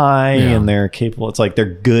sit up high Yeah. and they're capable. It's like they're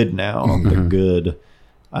good now. They're good.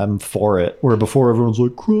 I'm for it. Where before everyone's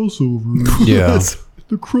like crossover. Yeah.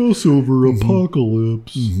 The crossover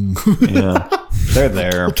apocalypse. Yeah, they're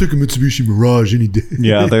there. I'll take a Mitsubishi Mirage any day.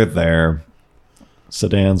 Yeah, they're there.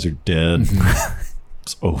 Sedans are dead.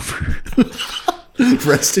 It's over.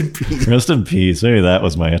 Rest in peace. Rest in peace. Maybe that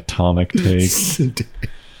was my atomic take.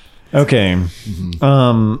 Okay.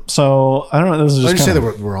 So I don't know. This is I just just say kind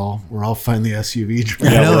that of, we're all finally SUV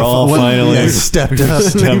drivers. yeah, we're all finally stepped up.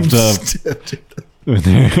 stepped up.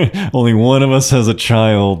 Only one of us has a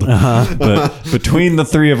child, but between the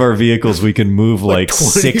three of our vehicles, we can move like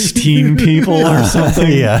 20 16 people or something.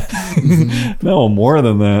 Yeah. No, more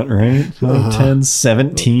than that, right? 10,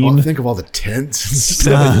 17. Well, think of all the tents and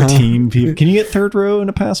stuff. 17 people. Can you get third row in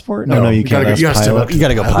a passport? No, you can't. That's You gotta step pilot. up You got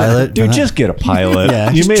to go pilot. Dude, just get a pilot.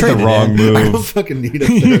 Yeah, you just made the trade it wrong in. I don't move. fucking need a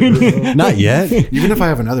third row. Not yet. Even if I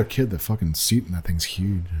have another kid, the fucking seat in that thing's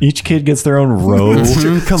huge. Each kid gets their own row.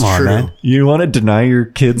 Come on, true. man. You want to deny your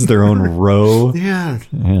kids their own row? Yeah.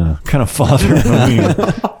 Yeah. What kind of father are you?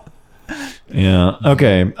 Yeah.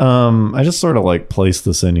 Okay. I just sort of like placed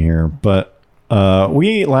this in here, but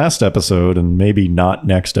we last episode, and maybe not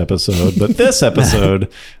next episode, but this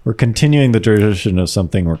episode, we're continuing the tradition of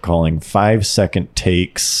something we're calling 5-second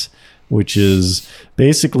takes, which is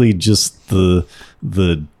basically just the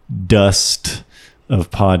dust of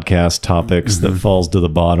podcast topics that falls to the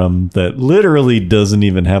bottom that literally doesn't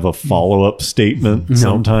even have a follow-up statement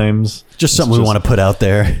sometimes. Just something we want to put out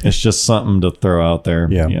there. It's just something to throw out there.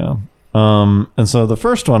 Yeah. Yeah. And so the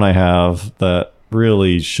first one I have that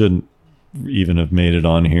really shouldn't even have made it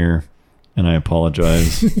on here, and I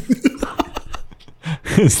apologize,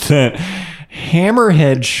 is that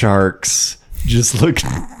hammerhead sharks just look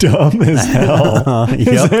dumb as hell. Has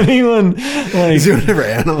Yep. anyone Has anyone ever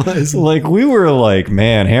analyzed? like we were like,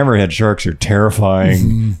 man, hammerhead sharks are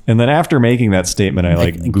terrifying. And then after making that statement, I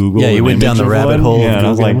like Googled. Yeah, you an went down image the of rabbit one. hole of Yeah, and I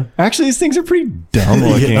was Googling like, one. actually, these things are pretty dumb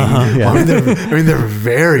looking. I mean, they're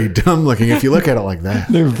very dumb looking if you look at it like that.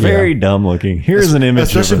 They're very dumb looking. Here's an image.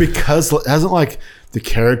 Especially of because hasn't like the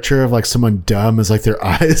character of like someone dumb is like their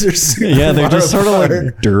eyes are super yeah, they're just far sort of like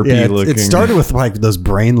apart. derpy Yeah, looking. it started with like those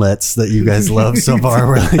brainlets that you guys love so far,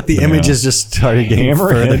 where like the images just started getting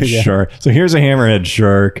further. hammerhead Yeah. shark. So here's a hammerhead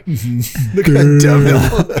shark. Look at how dumb it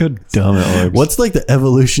looks. Look how dumb it looks. What's like the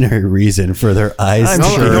evolutionary reason for their eyes? I'm to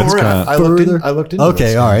sure get don't it's worry. kinda I looked into Okay,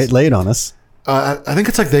 those all things. right, lay it on us. I think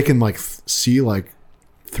it's like they can like see like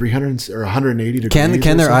 300 or 180 degrees. Can or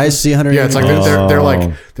their something. eyes see 180? Yeah, it's like degrees? they're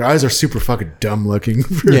like their eyes are super fucking dumb looking.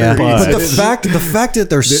 For Yeah, a but reason. the fact that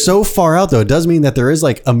they're so far out though does mean that there is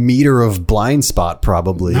like a meter of blind spot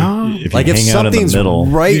probably. if Like you if hang out in the something's middle?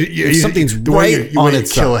 right, You- if something's the way right you on way you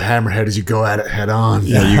its kill a side. hammerhead is you go at it head on.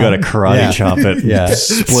 Yeah, you got to karate Yeah. chop it. Yeah.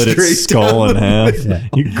 Split its Straight skull in down. half.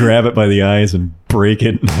 You grab it by the eyes and break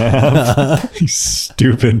it in half. You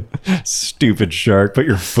stupid shark. Put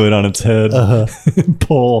your foot on its head. and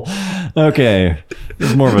pull. Okay.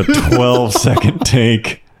 This is more of a 12-second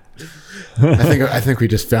take. I think we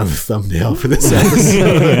just found the thumbnail for this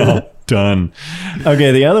episode. Yeah, done.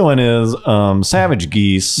 Okay, the other one is Savage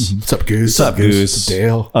Geese. What's up, Goose? What's up, Goose?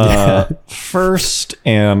 Dale. First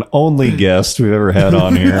and only guest we've ever had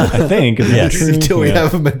on here, I think. Is that Yes. true? Until we Yeah.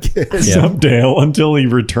 have him again. What's up, Dale? Until he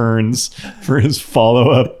returns for his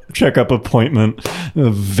follow-up checkup appointment,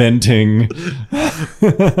 venting.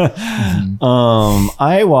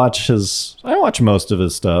 I watch most of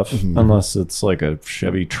his stuff, unless it's like a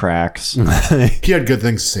Chevy Trax. He had good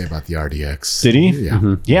things to say about the RDX. Did he?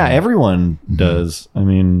 Yeah. Yeah, everyone does. I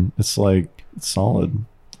mean, it's like it's solid.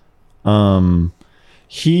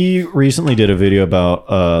 He recently did a video about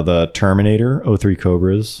the Terminator 03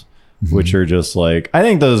 Cobras, which are just like, I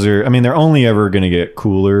think those are, I mean, they're only ever going to get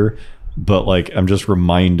cooler, but like I'm just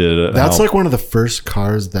reminded That's how, like one of the first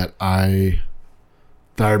cars that I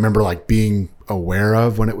remember like being aware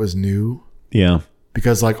of when it was new. yeah,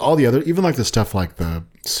 Because like all the other, even like the stuff like the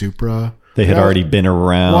Supra, they had Yeah. already been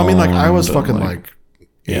around. Well, I mean, like I was and, fucking like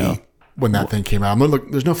yeah. 8 when that thing came out. I'm like,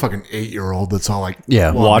 look, there's no fucking 8-year-old that's all like,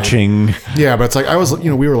 Yeah. well, watching. maybe- Yeah, but it's like I was,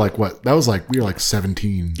 we were like what? That was like we were like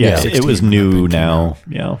 17. Yeah, 16 it was when that new thing came now. out.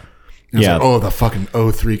 Yeah. And it's Yeah. like, oh, the fucking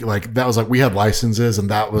 03. Like that was like we had licenses, and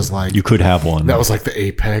that was like You could have one. that was like the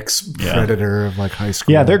apex predator of like high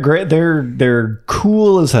school. Yeah, they're great. They're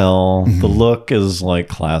cool as hell. The look is like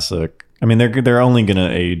classic. I mean, they're only gonna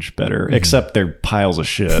age better, except they're piles of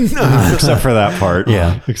shit. Except for that part.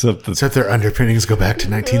 Yeah. Except the Except their underpinnings go back to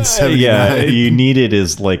 1979. yeah, you need it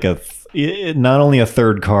as like not only a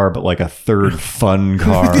third car, but like a third fun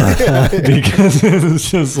car because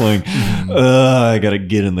it's just like, I gotta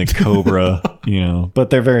get in the Cobra,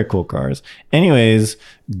 But they're very cool cars. Anyways,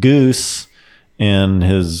 Goose and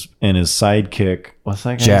his sidekick, what's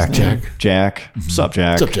that guy's name? Jack. Sup,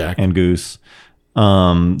 Jack. Sup, Jack. And Goose.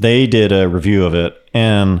 They did a review of it,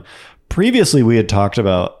 and previously we had talked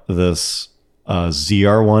about this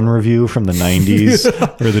ZR1 review from the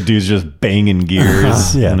 90s where the dude's just banging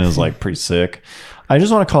gears Yeah. and is like pretty sick. I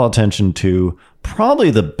just want to call attention to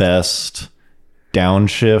probably the best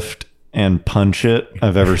downshift and punch it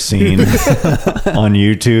I've ever seen on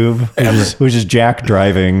YouTube, which is Jack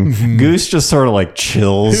driving. Goose just sort of like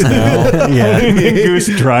chills now. Yeah. I don't think Goose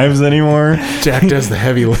drives anymore. Jack does the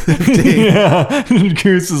heavy lifting. Yeah,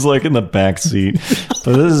 Goose is like in the back seat.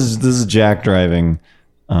 But this is Jack driving.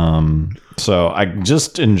 So I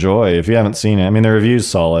just enjoy, if you haven't seen it. I mean, the review's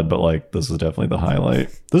solid, but like this is definitely the highlight.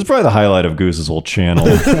 This is probably the highlight of Goose's whole channel.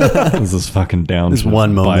 This is fucking down. This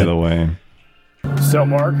one by moment. the way. So,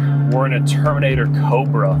 Mark, we're in a Terminator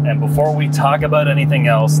Cobra, and before we talk about anything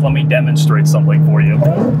else, let me demonstrate something for you.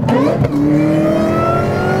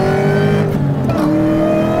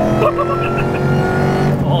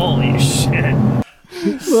 Holy shit.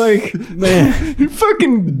 Like, man, he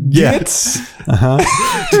fucking gets.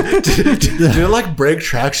 Did it like break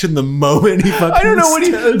traction the moment he fucking I don't know what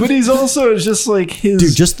stepped? but he's also just like his,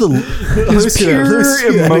 Dude, just the his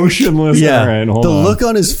pure emotionless. yeah, All right, hold the on. look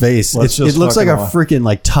on his face. Let's It just looks like a fucking freaking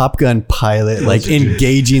like Top Gun pilot, like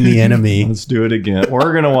engaging the enemy. Let's do it again.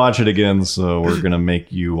 We're gonna watch it again, so we're gonna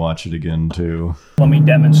make you watch it again too. Let me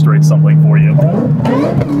demonstrate something for you.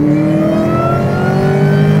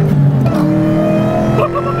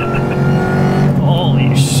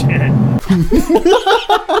 Holy shit.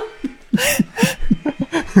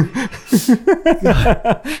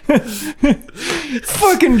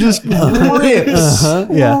 Fucking just rips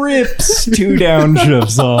two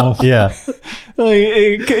downshifts off. Yeah.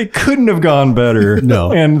 Like, it couldn't have gone better.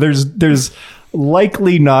 No. And there's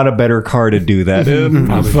likely not a better car to do that in.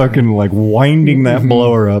 Fucking like winding that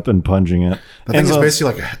blower up and punching it. I think it's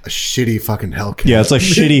basically like a shitty fucking Hellcat. Yeah, it's a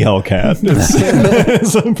shitty Hellcat.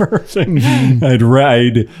 It's a perfect.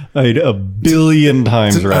 I'd a billion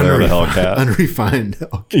times rather have a Hellcat. Unrefined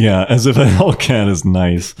Hellcat. Yeah, as if a Hellcat is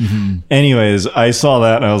nice. Anyways, I saw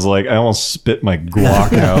that and I was like, I almost spit my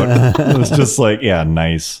guac out. It was just like, yeah,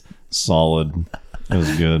 nice, solid. It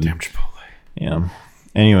was good. Damn Chipotle. Yeah.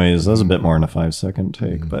 Anyways, that was a bit more than a 5-second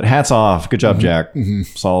take, but hats off. Good job, Jack.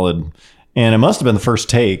 Solid. And it must have been the first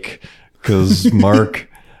take because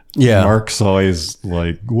Mark's always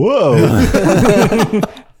like, whoa. Is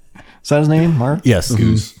that his name, Mark? Yes.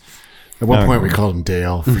 At one point, we called him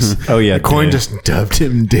Dale. Oh, yeah. The coin Dale. just dubbed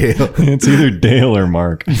him Dale. It's either Dale or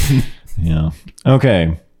Mark. Yeah.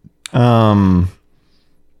 Okay.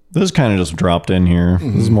 This kind of just dropped in here.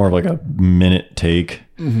 This is more of like a minute take.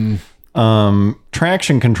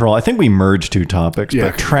 Traction control. I think we merged two topics,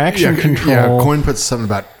 but traction control. Yeah, Coin puts something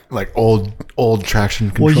about like old traction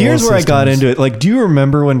control. Well, here's where I got systems. into it. Like, do you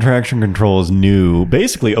remember when traction control was new?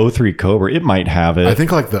 Basically, 03 Cobra, it might have it. I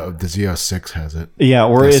think like the Z06 has it. Yeah,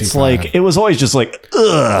 where The it's C5. like, it was always just like,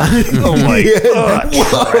 ugh. I'm like, ugh,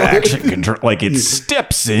 traction control. Like, it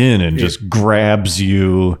steps in and just grabs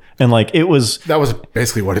you. And like, That was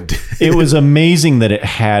basically what it did. it was amazing that it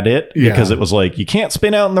had it because Yeah. it was like, you can't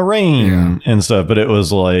spin out in the rain and stuff. But it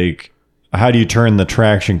was like, how do you turn the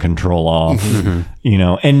traction control off? You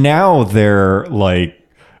know, and now they're like,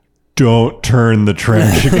 don't turn the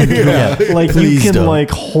traction control. Like, you Please can don't. like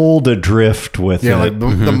hold a drift with Yeah, it.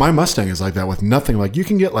 like my Mustang is like that with nothing. Like you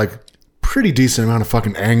can get like pretty decent amount of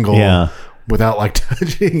fucking angle without like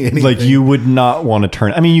touching anything. Like, you would not want to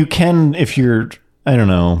turn. I mean, you can if you're, I don't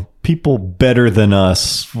know, people better than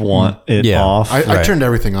us want it Yeah. off. I turned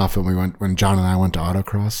everything off when John and I went to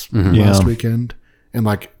autocross Yeah. last weekend, and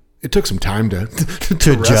like it took some time to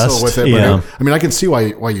adjust. wrestle with it. Yeah. But I mean, I can see why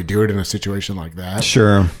you do it in a situation like that.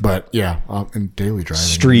 Sure. But yeah, in daily driving,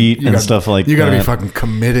 Street and gotta- stuff like you got to be that. fucking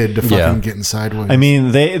committed to fucking getting sideways. I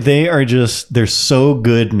mean, they are just, they're so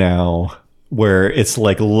good now where it's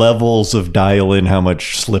like levels of dial in how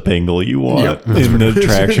much slip angle you want Yep, that's in the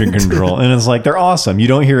traction control. And it's like, they're awesome. You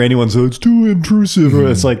don't hear anyone say it's too intrusive.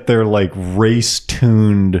 It's like they're like race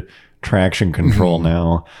tuned traction control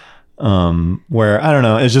now. Where I don't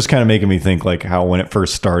know, it's just kind of making me think like how when it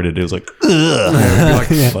first started, it was like, ugh.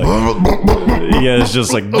 It's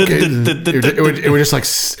just like, it would just like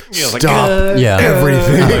stop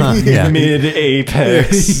everything. mid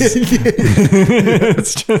apex.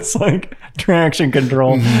 It's just like traction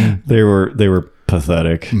control. They were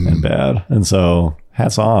pathetic and bad, and so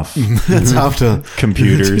hats off. It's off to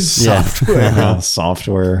Computers, software.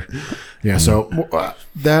 software. Yeah, so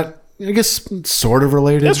that I guess sort of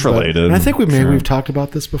related. It's related, and I think sure. we've talked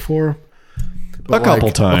about this before. But A couple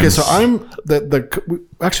times. Okay, so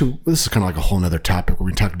actually this is kind of like a whole nother topic where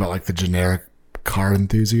we talked about like the generic car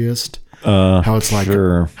enthusiast. How it's like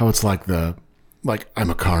sure. how it's like I'm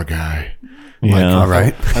a car guy. Yeah, All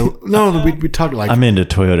right. We talked like I'm into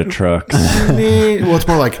Toyota trucks. well, it's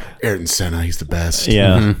more like Ayrton Senna. He's the best.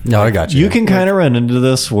 Yeah. No, I got you. You can kind of run into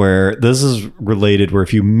this where this is related where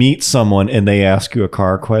if you meet someone and they ask you a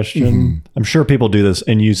car question, I'm sure people do this,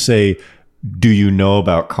 and you say, do you know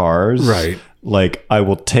about cars? Right. Like, I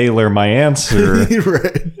will tailor my answer.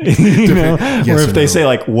 Right. You know? Yes or if or they no. say,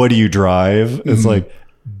 like, what do you drive? It's like,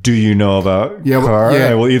 do you know about Yeah, well, car? yeah.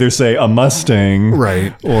 I will either say a Mustang.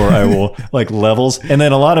 Right. Or I will, like, levels. And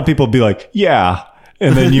then a lot of people be like, yeah.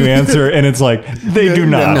 And then you answer, and it's like, they do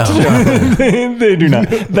not. they do not.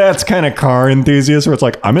 That's kind of car enthusiast where it's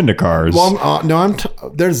like, I'm into cars. Well,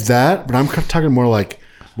 there's that, but I'm talking more like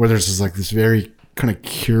where there's this very kind of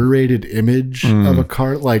curated image of a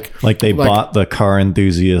car, like they bought the car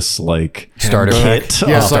enthusiast, like, Starter kit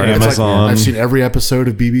Yeah, off it's like Amazon. I've seen every episode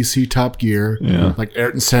of BBC Top Gear. Yeah. Like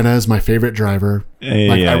Ayrton Senna is my favorite driver.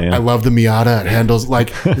 Yeah. I love the Miata. It handles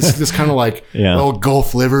like this kind of like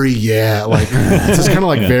Gulf livery. Yeah, like it's just kind of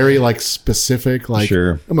like very like specific. Like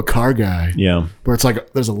Sure. I'm a car guy. Yeah. Where it's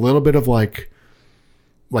like there's a little bit of like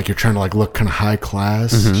you're trying to like look kind of high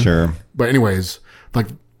class. Sure. But anyways, like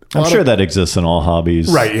I'm sure that exists in all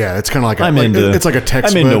hobbies. right, yeah, it's kind of like into- it's like a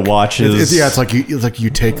textbook. I'm into watches. It's like you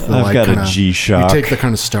take the I've got a kinda, G-Shock. You take the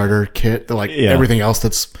kind of starter kit, the everything else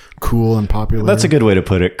that's cool and popular. That's a good way to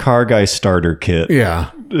put it. Car guy starter kit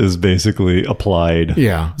yeah. is basically applied.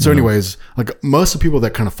 Yeah. So anyways, like most of the people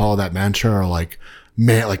that kind of follow that mantra are like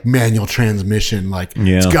manual transmission. Like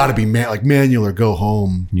it's got to be manual or go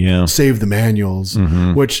home. Yeah. Save the manuals.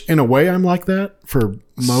 Which in a way I'm like that for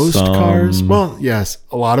most cars. Well, yes,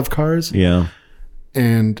 a lot of cars. Yeah.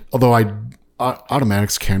 And although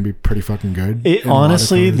automatics can be pretty fucking good. It in a lot of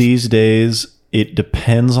honestly, cars. these days, it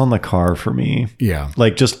depends on the car for me. Yeah.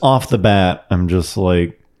 Like just off the bat, I'm just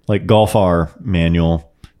like Golf R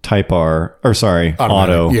manual, Type R, or sorry,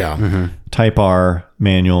 Automatic. auto. Yeah. Type R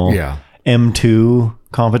manual. Yeah. M2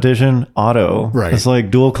 competition auto. Right. It's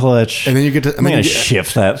like dual clutch. And then you get to I'm gonna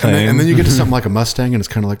shift that thing. and then you get to something like a Mustang, and it's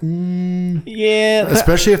kind of like, yeah,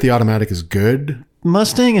 especially if the automatic is good.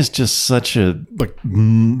 Mustang is just such a Like,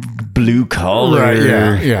 blue collar.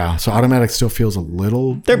 yeah. So automatic still feels a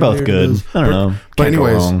little. They're both weird. good. I don't know. But Can't go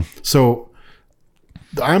anyways, wrong. so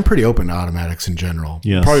I'm pretty open to automatics in general.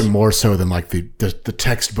 Yes. Probably more so than like the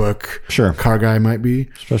textbook Sure. car guy might be.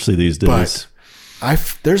 Especially these days.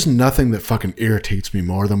 But there's nothing that fucking irritates me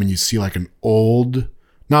more than when you see like an old,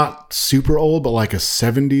 not super old, but like a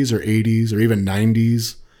 70s or 80s or even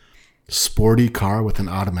 90s sporty car with an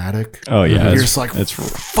automatic. Oh yeah, You're it's- just like, it's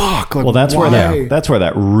fuck. Like, well. That's why? where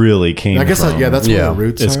that really came. I guess from. that's where the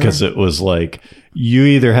roots It's are. because it was like you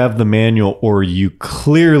either have the manual or you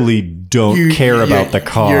clearly don't care about the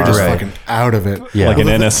car. You're just Right. fucking out of it. Yeah. like an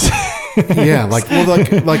NS. Yeah, like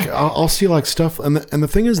I'll see like stuff, and the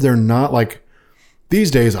thing is, they're not like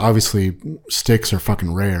these days. Obviously, sticks are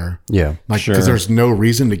fucking rare. Yeah. Like Sure. because there's no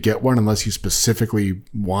reason to get one unless you specifically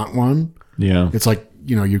want one. Yeah, It's like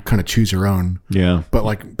you kind of choose your own. yeah, But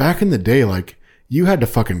like back in the day, like you had to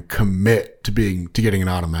fucking commit to getting an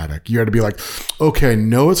automatic. You had to be like, okay, I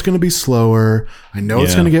know it's going to be slower. I know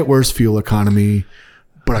it's Yeah. going to get worse fuel economy,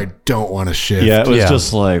 but I don't want to shift. yeah. It was Yeah.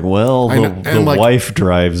 just like, well, I know, the and, like- wife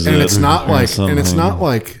drives it, and it's not or like something.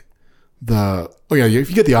 the if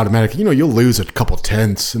you get the automatic, you'll lose a couple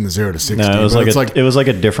tenths in the 0 to 60. No, it was but like it's it was like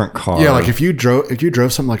a different car. yeah, like if you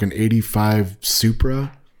drove something like an 85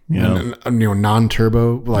 Supra, Yeah. and,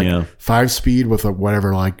 non-turbo, like Yeah. 5-speed with a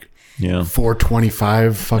whatever, like yeah.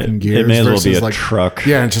 425 fucking gears. It may as well be versus a like truck.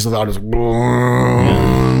 Yeah, and it's just I'll just.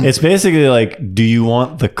 It's basically like, do you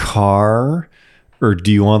want the car or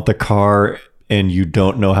do you want the car and you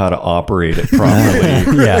don't know how to operate it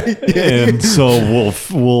properly? Yeah. And so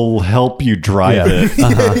we'll help you drive Yeah.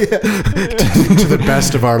 it. To the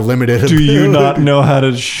best of our limited. Do you not know how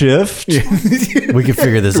to shift? We can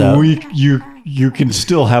figure this out. You can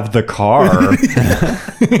still have the car.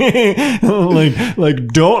 like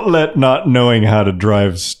don't let not knowing how to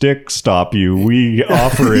drive stick stop you. We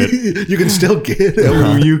offer it. You can still get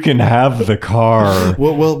it. You can have the car.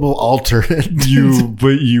 We'll alter it.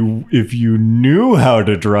 If you knew how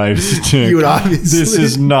to drive stick, You would obviously- this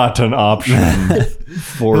is not an option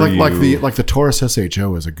for you. like the Taurus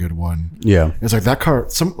SHO is a good one. Yeah. It's like that car.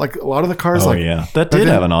 Like a lot of the cars, oh like yeah, that did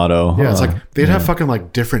have an auto. yeah, it's huh? like they'd have fucking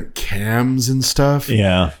like different cams and stuff.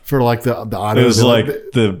 yeah. For like the auto. It was like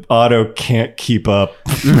the auto can't keep up.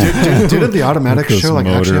 didn't the automatic With this show like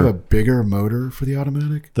actually motor. have a bigger motor for the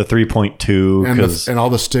automatic? The 3.2 And because and all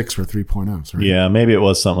the sticks were 3.0s, right? yeah, maybe it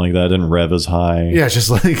was something like that. It didn't rev as high. Yeah, it's just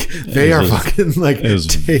like they are just- fucking like It was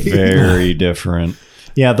tape. very different.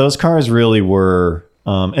 Yeah, those cars really were,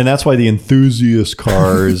 and that's why the enthusiast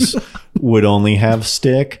cars would only have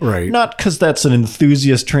stick. Right. Not because that's an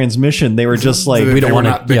enthusiast transmission. They were just like, They we don't were want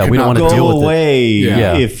not- to. they Yeah, could we don't not want to go deal with it. away.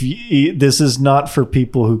 Yeah. If this is not for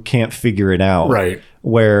people who can't figure it out. Right.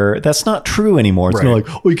 Where that's not true anymore. It's not Right.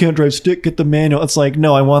 like, oh, you can't drive stick, get the manual. It's like,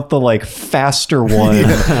 no, I want the like faster one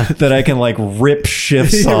that I can like rip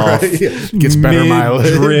shifts Yeah, off. right. Yeah. Gets better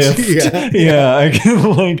mileage. Drift. Yeah. Yeah, I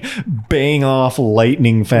can like bang off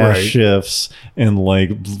lightning fast Right. shifts and like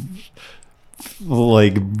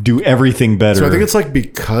do everything better. So I think it's like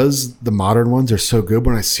because the modern ones are so good.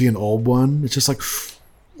 When I see an old one, it's just like,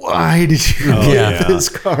 why did you get yeah. this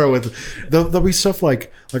car with? There'll be stuff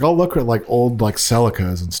like I'll look at like old like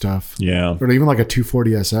Celicas and stuff, yeah. or even like a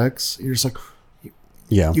 240 SX. You're just like,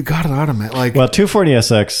 Yeah. you got it automatic. Like, Well,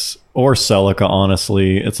 240SX or Celica,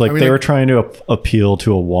 honestly, it's like I mean, they like- were trying to appeal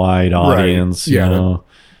to a wide audience, Yeah. you know,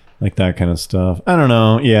 like that kind of stuff. I don't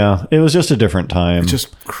know. Yeah, it was just a different time.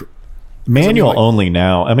 just Manual like- only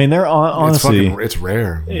now. I mean, they're honestly, it's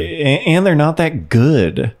rare. and they're not that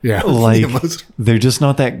good. Yeah. like Yeah, most- they're just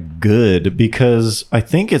not that good because I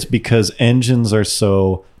think it's because engines are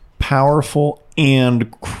so powerful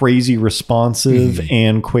and crazy responsive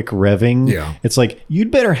and quick revving. Yeah. It's like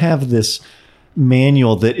you'd better have this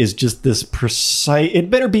manual that is just this precise.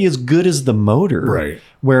 It better be as good as the motor. Right.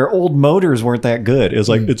 where old motors weren't that good. It was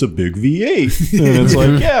like, it's a big V8. And it's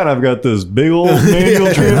like, yeah, and I've got this big old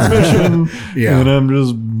manual transmission. Yeah. And I'm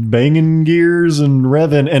just banging gears and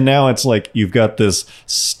revving. And now it's like, you've got this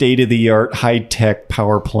state-of-the-art high-tech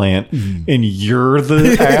power plant, and you're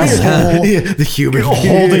the asshole The human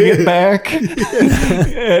holding it back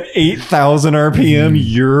at 8,000 RPM.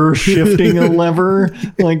 You're shifting a lever.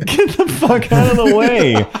 Like, get the fuck out of the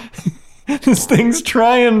way. This thing's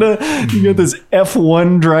trying to. You got this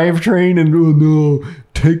F1 drivetrain, and oh no,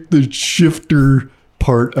 take the shifter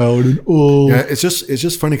part out, and oh. Yeah, it's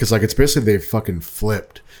just funny because like it's basically they fucking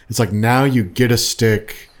flipped. It's like now you get a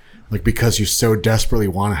stick, like because you so desperately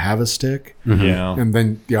want to have a stick, Yeah. and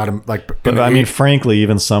then the autumn like. But I mean, frankly,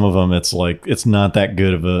 even some of them, it's like it's not that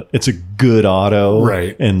good of a. It's a good auto,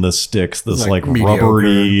 Right. And the sticks, this Like like mediocre.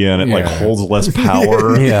 rubbery, and it like Yeah. holds less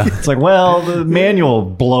power. Yeah. It's like, well, the manual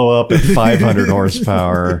blow up at 500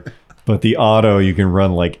 horsepower, but the auto you can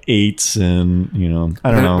run like 8s, and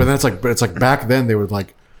I don't know. But that's like, but it's like back then they would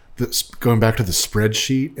like, going back to the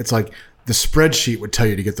spreadsheet. It's like the spreadsheet would tell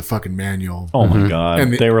you to get the fucking manual. Oh my god,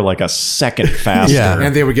 And they were like a second faster. Yeah.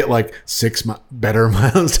 And they would get like 6 better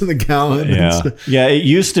miles to the gallon. And, Yeah, stuff. yeah. It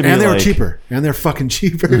used to be, And they were like- cheaper. And they're fucking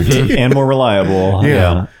cheaper. and more reliable.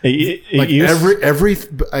 Yeah. It Like used- every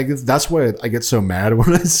I guess that's why I get so mad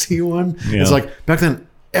when I see one. Yeah. It's like back then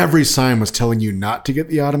every sign was telling you not to get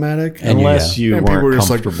the automatic. And unless you And people weren't were just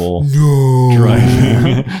like, comfortable no,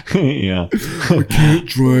 driving. Yeah, I can't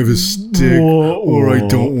drive a stick, Whoa. or I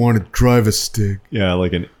don't want to drive a stick. yeah,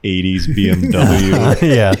 like an 80s BMW.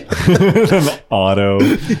 Yeah. An auto.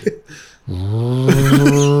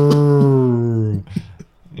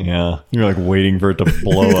 Yeah, you're like waiting for it to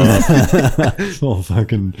blow up. It's all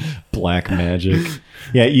fucking black magic.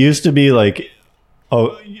 Yeah, it used to be like,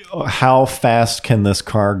 oh, how fast can this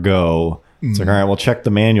car go? It's like, all right, well, check the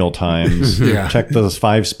manual times, Yeah. check those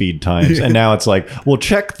 5-speed times. And now it's like, well,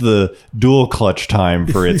 check the dual clutch time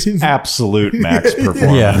for its absolute max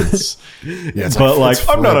performance. Yeah, it's But like, it's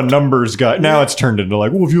I'm not a flipped. numbers guy. Now it's turned into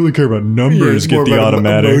like, well, if you only care about numbers, it's more get the about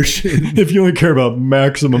automatic. emotion. If you only care about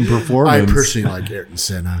maximum I performance. personally like Ayrton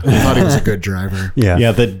Senna. I thought he was a good driver. Yeah.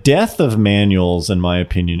 Yeah, the death of manuals, in my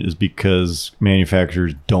opinion, is because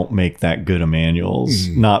manufacturers don't make that good of manuals.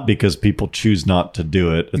 Not because people choose not to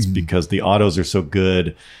do it. It's because the autos are so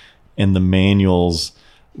good and the manuals.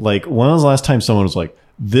 Like, when was the last time someone was like,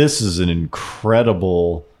 this is an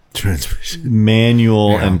incredible Transmission.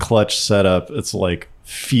 manual Yeah. and clutch setup? It's like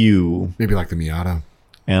few. Maybe like the Miata.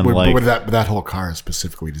 And But like, with that whole car is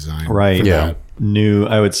specifically designed. right. for Yeah. that. New,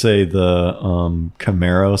 I would say the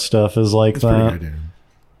Camaro stuff is like Pretty that. good, yeah.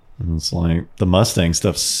 And it's like the Mustang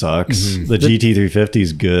stuff sucks. The GT350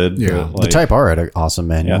 is good. Yeah. but, The like, Type R had an awesome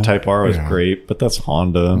manual. yeah, Type R was Yeah. great, but that's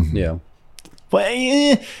Honda. Yeah. But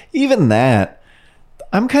even that,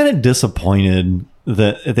 I'm kind of disappointed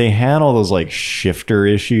that they had all those like shifter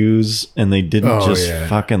issues and they didn't Oh, just yeah.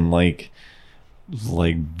 fucking like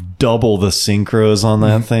double the synchros on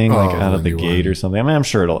that thing, like Oh, out of the the new gate one. or something. I mean, I'm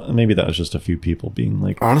sure maybe that was just a few people being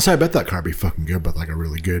like, Honestly, I bet that car would be fucking good, but like a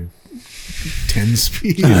really good 10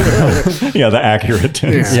 speed. yeah, the accurate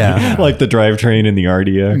tens. Yeah. Like the drivetrain in the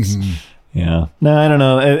RDX. Mm-hmm. Yeah. No, I don't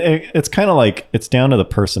know. It's kind of like, it's down to the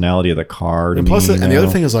personality of the car. And plus, and the other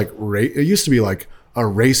thing is like, it used to be like a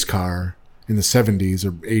race car in the 70s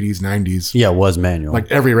or 80s, 90s. Yeah, it was manual. Like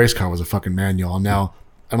every race car was a fucking manual. And now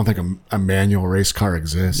I don't think a manual race car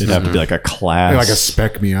exists. it'd have to be like a class. Like a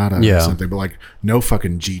spec Miata Yeah. or something, but like no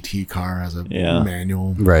fucking GT car has a Yeah.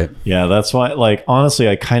 manual. right. Yeah, that's why, like, honestly,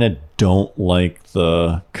 I kind of don't like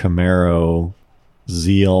the Camaro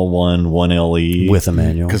ZL1 1LE With a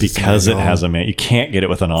manual. because it manual. has a man. You can't get it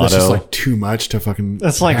with an auto. That's just like too much to fucking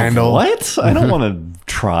That's like, handle. what? I don't want to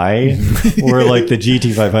try. Or like the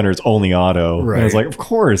GT500 is only auto. And it's Right. like, of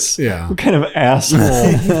course. Yeah. What kind of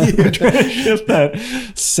asshole would try to shift that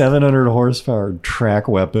 700 horsepower track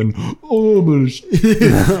weapon? Oh, I'm going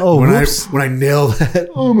to When I nail that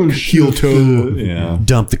I'm gonna heel shift toe. it. Yeah.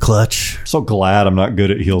 Dump the clutch. So glad I'm not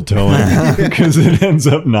good at heel towing because it ends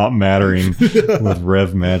up not mattering with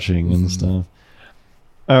rev matching and stuff.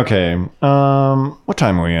 Okay. What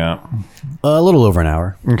time are we at? A little over an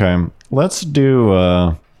hour. Okay. Let's do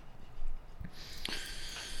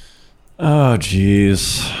oh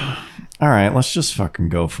geez. All right, let's just fucking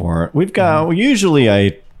go for it. We've got usually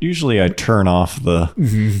I turn off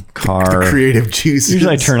the car. Creative juices.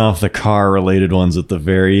 Usually I turn off the car related ones at the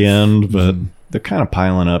very end, but they're kind of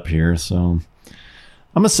piling up here, so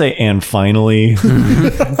I'm gonna say and finally,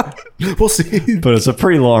 We'll see. but it's a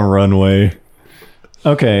pretty long runway.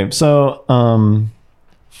 Okay, so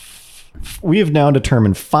we have now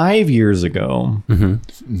determined 5 years ago,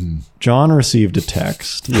 John received a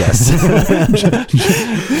text. Yes.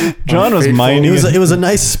 John was Fateful. minding. It was a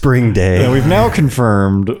nice spring day. And we've now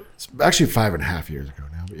confirmed It's actually 5.5 years ago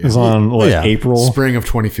now. But it was on yeah. April. spring of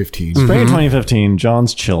 2015. Spring of 2015.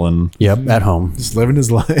 John's chilling. Yep, at home. Just living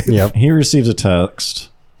his life. Yep. He receives a text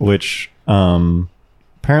which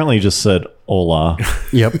apparently just said "Hola."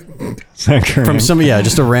 Yep. Is that correct? From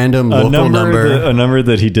just a random a local number. a number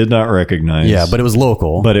that he did not recognize. Yeah, but it was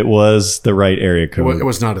local. but it was the right area code. It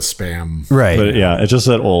was not a spam. right. But yeah, it just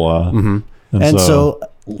said "Hola." and so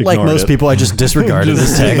like ignored most it. people, I just disregarded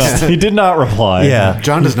this text. He did not reply. Yeah.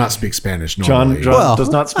 John does not speak Spanish John normally. Well, does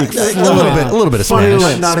not speak A little bit of Funny, Spanish.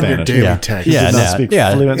 like, not in your Spanish. daily Yeah. text. Yeah. does not no, speak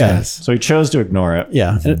yeah, fluent yeah. Spanish. So he chose to ignore it.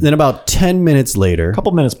 Yeah. And then about 10 minutes later, A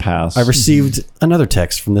couple minutes passed. I received another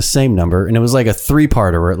text from the same number, and it was like a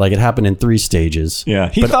 3-parter where it happened in 3 stages. Yeah,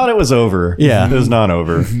 he thought it was over. Yeah. It was not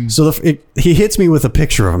over. So he hits me with a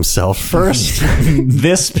picture of himself. First,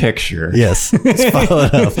 this picture. Yes. Let's follow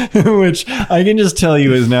it up. Which I can just tell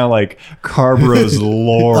you is now like Carbro's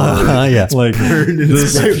lore. Yeah. Like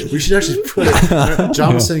this, We should actually put it.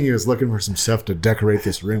 John was saying he was looking for some stuff to decorate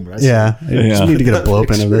this room. But I Yeah. I just Yeah. need to get a blow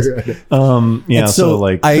pen of this. yeah. And So, so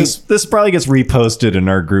like I- this probably gets reposted in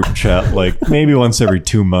our group chat like maybe once every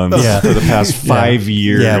 2 months Yeah. for the past 5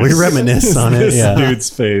 years. Yeah, we reminisce on it. This Yeah. dude's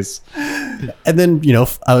face. And then,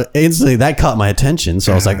 instantly that caught my attention.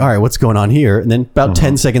 So I was like, all right, what's going on here? And then about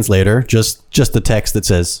 10 seconds later, just the text that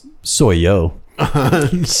says, soy yo.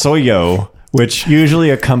 Soyo, which usually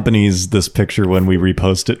accompanies this picture when we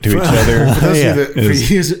repost it to each other. For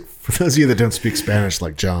those, Yeah. for those of you that don't speak Spanish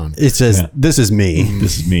like John, It says, this is me.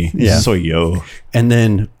 This is me. Yeah. Soyo. And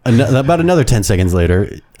then about another 10 seconds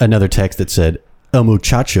later, another text that said, El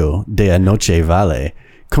muchacho de anoche vale.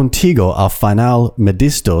 Contigo al final me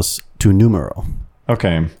distos tu número.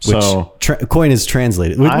 Okay. Which So coin is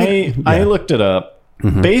translated. I looked it up.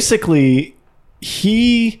 Basically,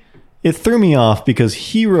 it threw me off because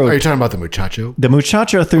he are you wrote talking about the muchacho? the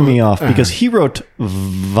muchacho threw me off because he wrote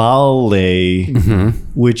vale,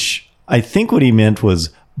 which I think what he meant was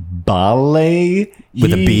ballet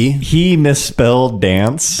With a B? He misspelled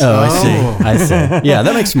dance. Oh, I see. Yeah,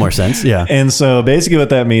 that makes more sense. Yeah. And so basically what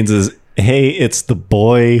that means is, hey, it's the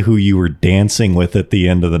boy who you were dancing with at the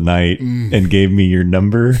end of the night and gave me your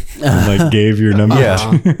number and gave your number.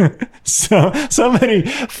 Yeah. So somebody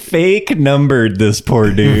fake numbered this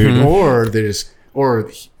poor dude. Or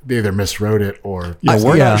they either miswrote it or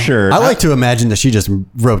We're not sure. I like to imagine that she just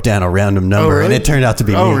wrote down a random number really? and it turned out to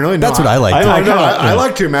be Oh, me. really? No, That's what I like. I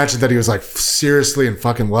like to imagine that he was like seriously in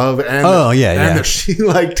fucking love, and and that she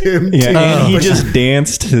liked him. Yeah, too. and he just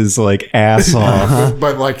danced his ass off.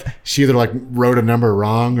 But like she either like wrote a number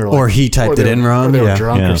wrong or Or he typed it in wrong. or they were Yeah.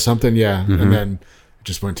 drunk Yeah. or something. Yeah, and then it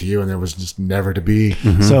just went to you, and there was just never to be.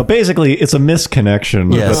 So basically, it's a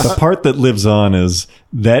misconnection. Yes. But the part that lives on is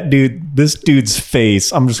that dude. This dude's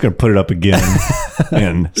face. I'm just gonna put it up again.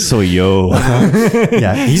 And soyo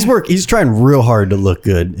Yeah, he's trying real hard to look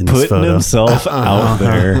good in this putting photo. himself out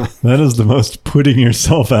there. That is the most putting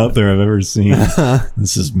yourself out there I've ever seen.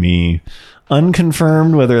 This is me.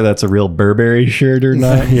 Unconfirmed whether that's a real Burberry shirt or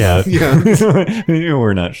not. Yeah.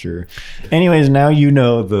 We're not sure. Anyways, now you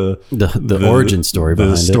know the origin story the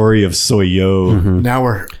behind it. story of Soyo.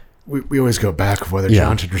 Now we always go back of whether Yeah.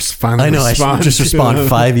 John should finally I know. I respond. should just respond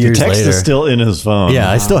 5 years Text later. is still in his phone. Yeah,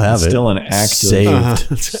 I still have It's it. still an active,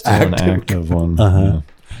 Saved. still an active one. Yeah.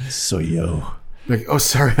 Soyo. Like, oh,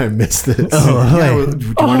 sorry, I missed this. Oh, yeah, right. do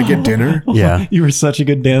you want to get dinner? Yeah. You were such a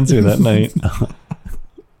good dancer that night.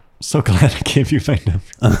 So glad I gave you my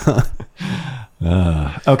number.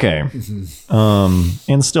 Okay.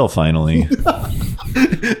 And still finally.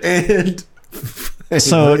 And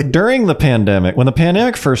So during the pandemic, when the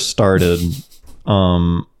pandemic first started,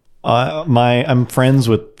 I'm friends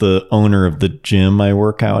with the owner of the gym I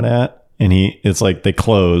work out at, and it's like they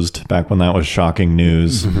closed back when that was shocking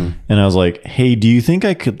news. And I was like, hey, do you think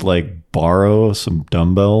I could like borrow some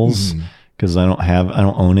dumbbells? Because I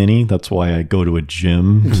don't own any. That's why I go to a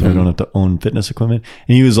gym, so I don't have to own fitness equipment.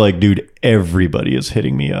 And he was like, dude, everybody is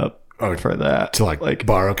hitting me up for that. to like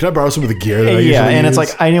borrow. Can I borrow some of the gear that I Yeah, usually and it's use?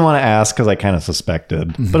 like I didn't want to ask because I kind of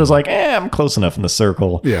suspected, but it's like, I'm close enough in the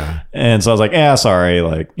circle. Yeah. And so I was like, sorry,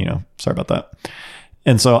 sorry about that.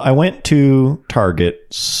 And so I went to Target,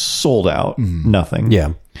 sold out, nothing.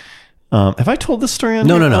 Yeah. Have I told this story on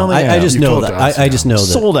No, here? no, no. don't think I have. just You know told that. us, I just know that.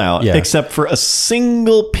 sold out, Yeah. except for a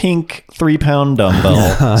single pink 3-pound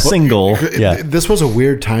dumbbell. Single Yeah. This was a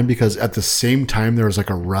weird time because at the same time there was like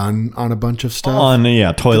a run on a bunch of stuff. on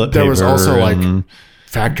toilet paper. there was also like and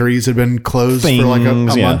factories had been closed for like a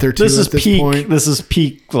month or two This is at this peak. point. This is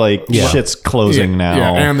peak. Like shit's closing now.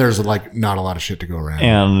 Yeah, and there's like not a lot of shit to go around.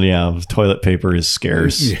 And toilet paper is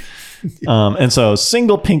scarce. Yeah. And so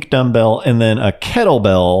single pink dumbbell and then a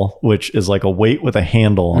kettlebell, which is like a weight with a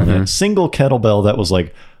handle on it. Single kettlebell that was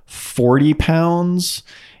like 40 pounds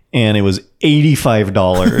and it was $85.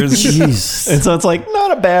 Jeez. And so it's like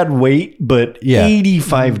not a bad weight, but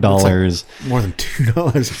 $85. More than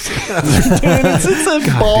 $2. It's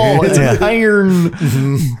a ball. It's an iron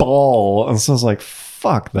ball. And so I was like,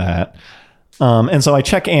 fuck that. And so I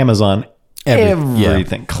check Amazon.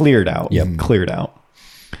 Everything cleared out. Cleared out.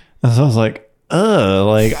 And so I was like,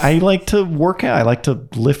 like I like to work out. I like to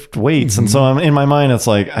lift weights. And so I'm in my mind, it's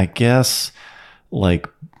like, I guess like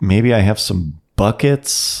maybe I have some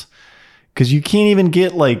buckets. Because you can't even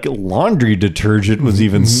get like laundry detergent was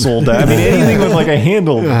even sold out. I mean, anything with like a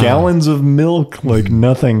handle, gallons of milk, like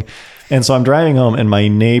nothing. And so I'm driving home and my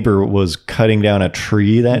neighbor was cutting down a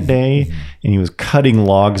tree that day and he was cutting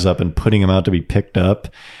logs up and putting them out to be picked up.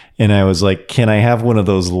 And I was like, can I have one of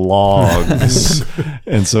those logs?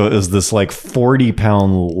 And so it was this like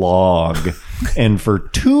 40-pound log. And for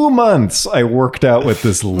 2 months, I worked out with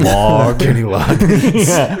this log. Kenny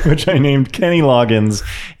Loggins. Which I named Kenny Loggins.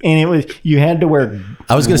 And it was, you had to wear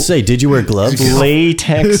I was going to say, did you wear gloves?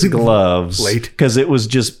 latex gloves. Because it was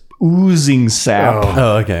just oozing sap.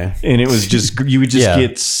 Oh, okay. And it was just, you would just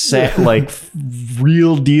get sap, like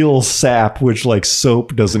real deal sap, which like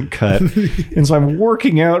soap doesn't cut. And so I'm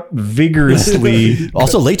working out vigorously.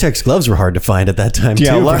 Also, latex gloves were hard to find at that time,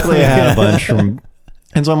 Yeah, too. luckily I had a bunch from,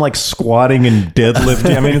 and so I'm like squatting and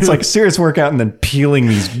deadlifting. I mean, it's like serious workout and then peeling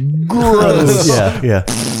these gross. Yeah.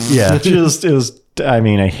 Just, it was, I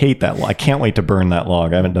mean, I hate that log. I can't wait to burn that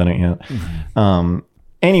log. I haven't done it yet.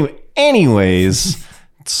 Anyways,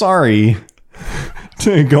 sorry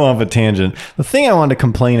to go off a tangent. The thing I wanted to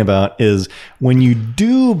complain about is when you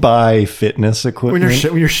do buy fitness equipment,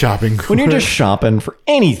 When you're shopping. when you're just shopping for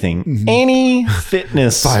anything, any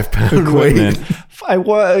fitness 5 pound equipment,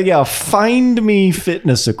 find me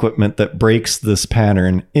fitness equipment that breaks this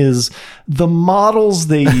pattern. Is the models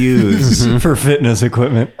they use for fitness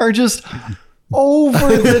equipment are just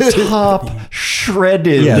over the top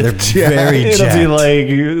shredded. Yeah, they're very It'll jacked. be like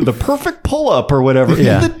the perfect pull-up or whatever.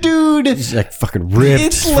 Yeah. The dude, It's like fucking ripped.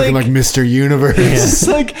 it's Fucking like like Mr. Universe. it's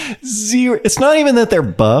like zero. It's not even that they're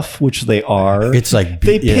buff, which they are. It's like,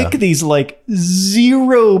 they pick these like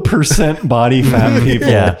 0% body fat people.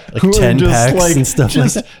 Yeah, like who are 10 just, packs and stuff like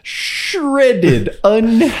just that. shredded,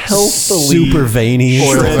 unhealthily super veiny.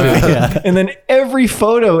 shredded. Yeah. And then every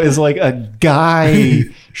photo is like a guy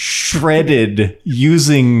shredded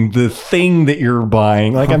using the thing that you're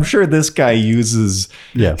buying. Like I'm sure this guy uses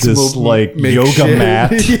this like make yoga shit.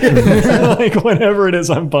 mat, like whatever it is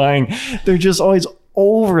I'm buying. They're just always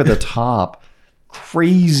over the top,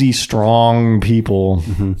 crazy strong people.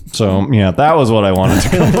 So yeah, that was what I wanted to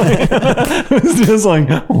complain. It was just like,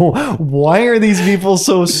 why are these people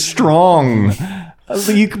so strong?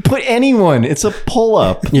 You can put anyone. It's a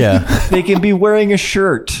pull-up. Yeah. They can be wearing a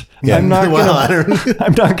shirt. Yeah. I'm not Well, I gonna. don't-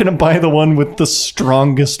 I'm not gonna buy the one with the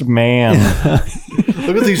strongest man.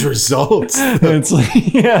 Look at these results. It's like,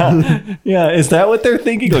 yeah. Is that what they're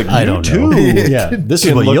thinking? Like, I you don't too know. Yeah. This is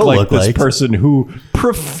can what you'll look this like. person who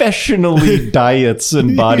professionally diets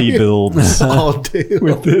and body builds All do.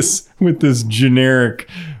 with this generic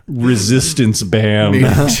resistance band China.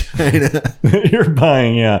 that you're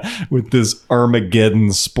buying, with this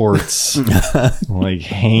Armageddon Sports like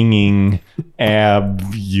hanging ab.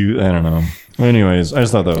 I don't know. Anyways, I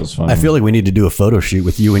just thought that was fun. I feel like we need to do a photo shoot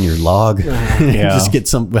with you and your log.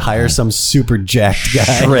 Just hire some super jacked guy.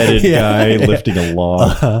 shredded Yeah. guy lifting a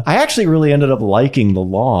log. I actually really ended up liking the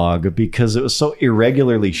log because it was so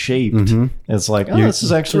irregularly shaped. It's like, this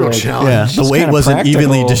is actually real like, challenge. Yeah, this the is weight kinda wasn't evenly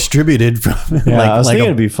practical. distributed from Yeah, I was thinking a-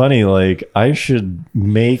 it'd be funny. Like I should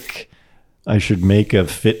make a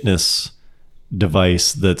fitness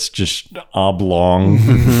device that's just oblong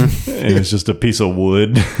and it's just a piece of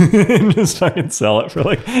wood and just fucking sell it for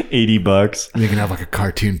like $80. You can have like a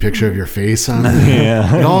cartoon picture of your face on it.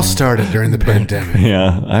 Yeah. It all started during the pandemic.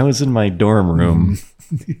 Yeah, I was in my dorm room.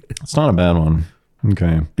 It's not a bad one.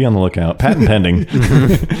 Okay, be on the lookout. Patent pending.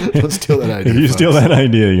 Let's steal that idea. If you folks. steal that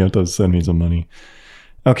idea, you have to send me some money.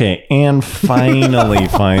 Okay, and finally.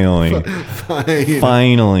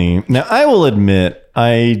 Now, I will admit,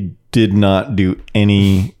 I did not do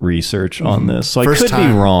any research on this, so I could be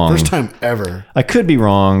wrong. First time ever. I could be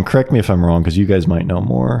wrong. Correct me if I'm wrong, because you guys might know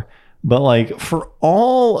more. But like for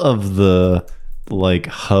all of the like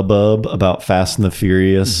hubbub about Fast and the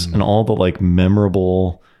Furious and all the like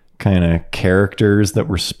memorable kind of characters that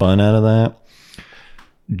were spun out of that,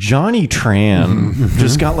 Johnny Tran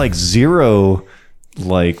just got like zero,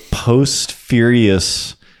 like post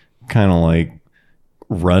Furious kind of like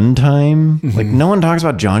runtime. Like no one talks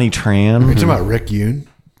about Johnny Tran. You're talking about Rick Yoon?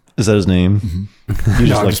 Is that his name? You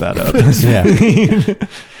just looked that up. Yeah.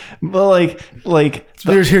 But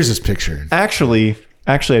Here's his picture. actually,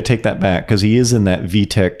 I take that back because he is in that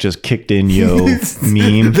VTech just kicked in yo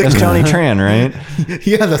meme. That's Johnny Tran, right?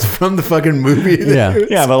 Yeah, that's from the fucking movie. Yeah.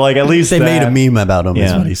 Yeah, but like at least They made a that- meme about him,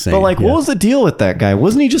 is Yeah, what he's saying. but like, yeah. what was the deal with that guy?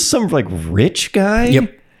 Wasn't he just some like rich guy?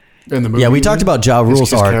 Yep. In the movie. Yeah, we talked about Ja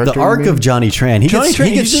Rule's his arc. character, The you arc mean? of Johnny Tran. Johnny Tran,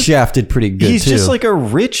 He gets he's just- shafted pretty good He's too. just like a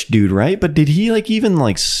rich dude, right? But did he like even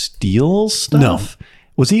like steal stuff? No.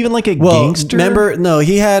 Was he even like a well, gangster? remember? No,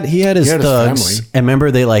 he had his He had his thugs, family. and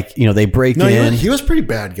remember they like they break No, in. he was a pretty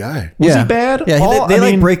bad guy. Was he bad? Yeah, they I like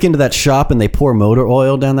mean- break into that shop and they pour motor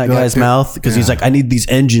oil down that They're guy's like, mouth because he's yeah. like, I need these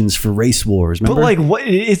engines for race wars. But Remember? like, what?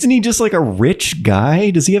 Isn't he just like a rich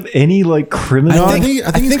guy? Does he have any like criminal? I think he's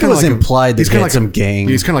it kinda was like implied that he's he kinda had some gang.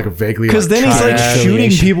 He's kind of like a vaguely Because then he's like triad. shooting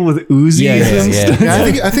affiliation. people with Uzis Yeah, and yeah. stuff.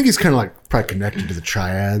 Yeah, I think he's kind of like probably connected to the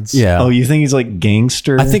triads. yeah. Oh, you think he's like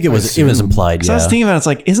gangster? I think it was implied. So I was Yeah. thinking about it, it's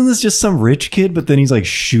like, isn't this just some rich kid? But then he's like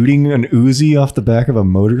shooting an Uzi off the back of a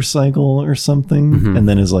motorcycle or something, and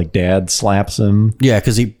then his like dad slaps him. Yeah,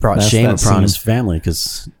 because he brought That's shame that upon scene. his family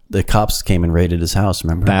because the cops came and raided his house.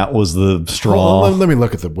 Remember? That was the Well, straw. let me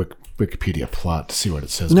look at the Wikipedia plot to see what it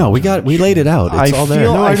says. No, about we laid it out. It's I all there.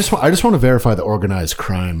 feel- No, I I just want to verify the organized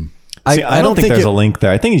crime. See, I don't think there's it- a link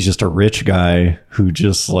there. I think he's just a rich guy who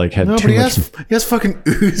just like had No, too but he much. has fucking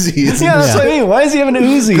Uzis. Yeah, that's what I mean. Why does he have an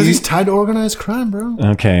because he's Uzi? tied to organized crime, bro.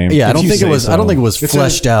 Okay. Yeah, I if don't you think it say was. I so. don't think it was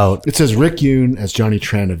fleshed out. It says Rick Yoon as Johnny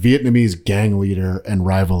Tran, a Vietnamese gang leader and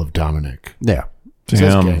rival of Dominic. Yeah, It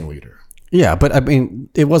says Damn. gang leader. yeah, but I mean,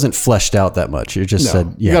 it wasn't fleshed out that much. It just No, said,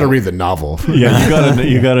 you yeah, got to read the novel. Yeah,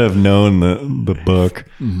 you gotta have known the book.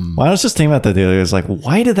 Well, I was just thinking about that the other day. I was like,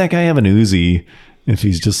 why did that guy have an Uzi? If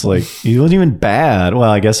he's just like, he wasn't even bad. Well,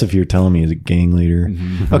 I guess if you're telling me he's a gang leader.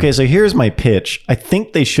 Okay, so here's my pitch. I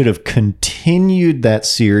think they should have continued that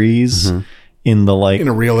series in the like in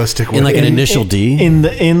a realistic way. in like an initial D. in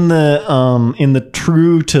the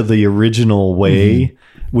true to the original way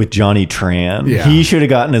with Johnny Tran. Yeah. He should have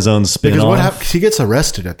gotten his own spin-off. because what happens? He gets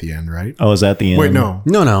arrested at the end, right? Oh, is that the end? Wait, no.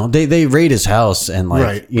 No, they raid his house and like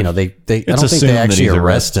Right. they I don't think assumed they that actually he's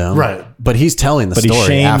arrest him. Right. But he's telling the But he story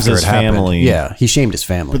shames after his it happened. family. Yeah, he shamed his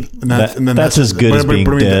family. That's as good as being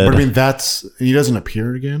dead. But I mean, he doesn't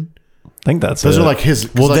appear again. I think that's Those it. are like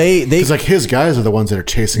his. Well, they- because like his guys are the ones that are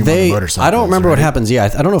chasing him on the motorcycle. I don't remember what happens. Yeah,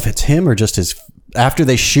 I don't know if it's him or just his. After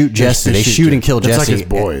they shoot Jesse, they shoot and kill That's like Jesse. his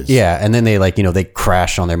boys. Yeah, and then they they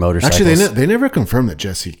crash on their motorcycles. Actually, they never confirmed that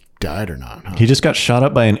Jesse died or not. Huh? He just got shot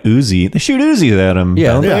up by an Uzi. They shoot Uzis at him.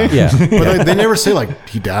 yeah, don't they? yeah. But they never say like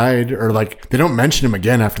he died or like they don't mention him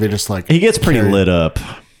again after they just like He gets pretty lit up.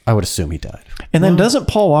 I would assume he died. And then doesn't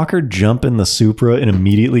Paul Walker jump in the Supra and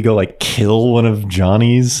immediately go like kill one of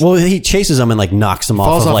Johnny's? Well, he chases them and like knocks them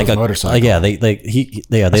falls off of off like his a motorcycle. like, yeah.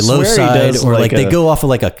 They low swear he side does or like like they a- go off of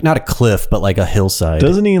like a not a cliff but like a hillside.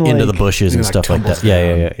 Doesn't he, into like- the bushes and like, stuff like that? tumbles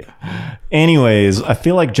Yeah. Anyways, I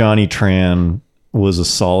feel like Johnny Tran was a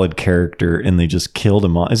solid character and they just killed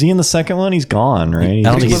him off. Is he in the second one? He's gone, right? I don't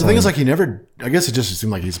think But he's the thing is like he never. I guess it just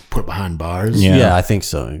seemed like he's put behind bars. Yeah. Yeah, I think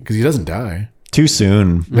so. because he doesn't die. Too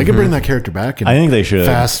soon. They could bring that character back. In I think they should.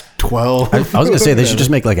 Fast 12. I was gonna say they should just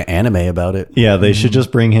make like an anime about it. Yeah, they should just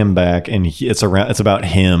bring him back and it's about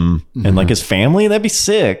him and like his family. That'd be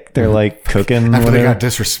sick. They're like cooking After they whatever. got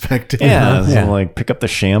disrespected. Yeah, Yeah. so like pick up the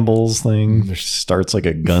shambles thing. There starts like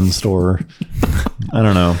a gun store. I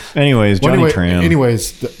don't know. Anyways, Well, Johnny Tran.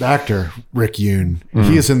 anyways, the actor Rick Yoon,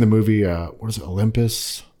 he is in the movie. What is it?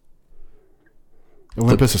 Olympus.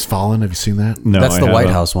 Olympus Has Fallen. Have you seen that? No, That's I the White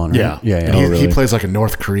haven't. House one, right? Yeah, yeah. And he, really? he plays like a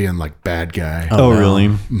North Korean like bad guy. Oh, really?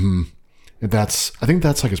 And I think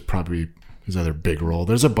that's like probably his other big role.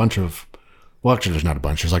 There's a bunch of. Well, actually, there's not a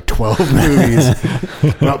bunch. There's like 12 movies.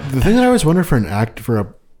 Well, the thing that I always wonder for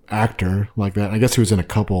a actor like that, I guess he was in a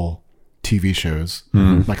couple TV shows,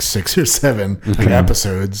 like 6 or 7 like,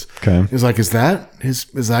 episodes. Okay. Is like, is that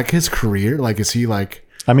his career? Like, is he like?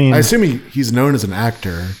 I mean, I assume he's known as an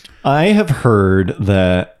actor. I have heard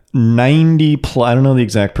that 90 plus, I don't know the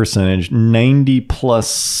exact percentage, 90 plus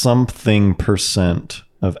something percent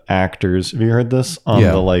of actors. Have you heard this on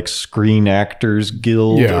Yeah. the like Screen Actors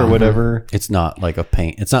Guild Yeah. or whatever? It's not like a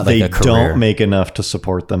paint. It's not like They a career. don't make enough to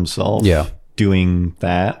support themselves Yeah. doing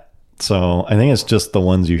that. So I think it's just the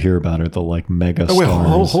ones you hear about are the like mega Oh wait,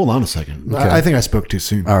 stars. hold on a second. I think I spoke too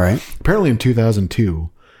soon. All right. Apparently, in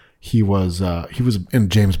 2002, he was in a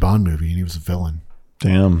James Bond movie and he was a villain.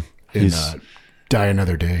 Damn. In He's Die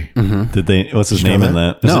Another Day. Did they? What's his Did you name know in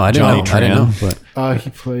that? that? Is No, it I didn't Johnny know. I didn't Tran? know. But He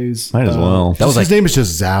plays. Might as well. That was his like- name is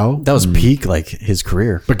just Zhao. that was peak like his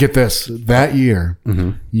career. But get this: that year,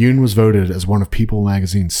 Yoon was voted as one of People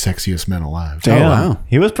Magazine's sexiest men alive. Damn, wow.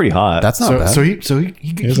 he was pretty hot. That's not So, bad. so he was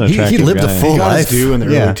an he attractive lived guy. a full he got life. his due in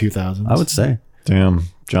the Yeah. early 2000s. I would say. Damn,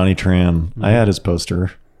 Johnny Tran. I had his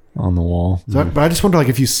poster on the wall. So, but I just wonder, like,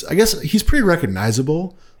 if you, I guess he's pretty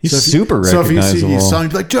recognizable. He's So if you- super So if you see recognizable. his song, you'd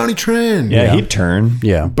be like Johnny Tran. Yeah, he'd turn.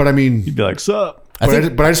 Yeah. But I mean, He'd be like, "Sup?"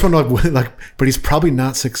 but I just wonder, like, but he's probably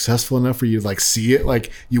not successful enough for you to like see it.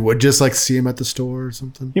 Like, you would just like see him at the store or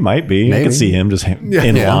something. He might be. I Maybe. could see him just in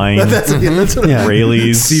Yeah. line, That's what Yeah.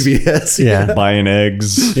 Rayleigh's, CBS. Yeah. buying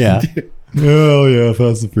eggs. Yeah. Oh yeah,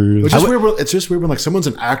 Fast and Furious. It's just weird when like someone's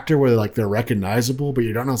an actor where like they're recognizable, but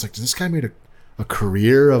you don't know. It's like, does this guy made a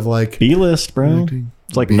career of like B-list, bro. Acting.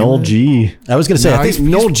 It's like B-list? Noel G. I was going to say, No, I think he's-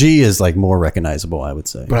 Noel G is like more recognizable, I would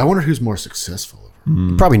say. But I wonder who's more successful.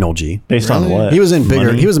 Probably Noel G. Based on Really? what? He was in bigger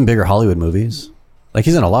Money? he was in bigger Hollywood movies. Like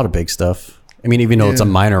he's in a lot of big stuff. I mean, even though it's a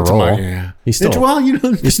minor role, Yeah. he's still Well, you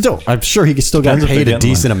know. he's still I'm sure he still got Depends if they paid a get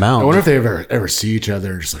decent one. amount. I wonder if they ever see each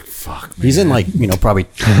other and just like fuck. Man. He's in like, probably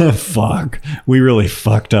Fuck. We really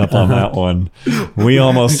fucked up on that one. We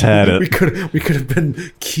almost had we it. could have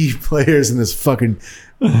been key players in this fucking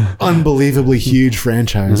unbelievably huge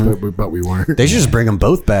franchise, but we weren't. they should just bring them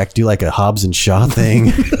both back, do like a Hobbs and Shaw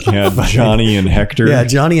thing. Yeah, Johnny and Hector. Yeah,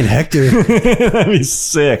 Johnny and Hector. That'd be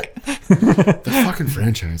sick. The fucking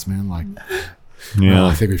franchise, man. Like, Yeah.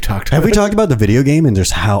 I think we've talked. Have about we talked about the video game and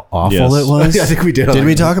just how awful Yes. it was? I think we did. Did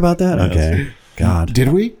we talk about that? Okay. God. Did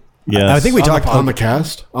we? Yes. I think we talked on the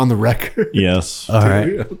cast on the record. Yes. All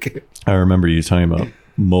right. Okay. I remember you talking about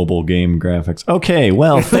mobile game graphics. Okay,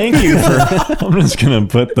 well, thank you for. I'm just gonna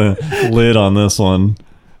put the lid on this one.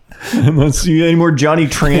 And let's see any more Johnny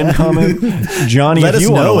Tran comment. Johnny, Let if us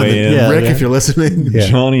you want to know weigh in, yeah. Rick, if you're listening,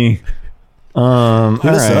 Johnny. Hit all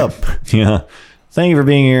us right. up. Yeah, thank you for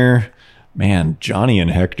being here, man. Johnny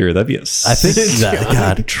and Hector. That'd be a. I think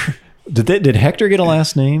that, God, Did Hector get a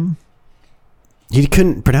last name? he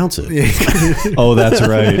couldn't pronounce it. Oh, that's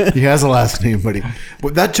right. he has a last name,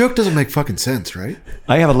 but that joke doesn't make fucking sense, right?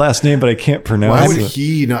 I have a last name, but I can't Why pronounce would it.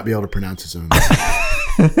 he not be able to pronounce his own name?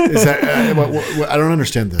 Is that I don't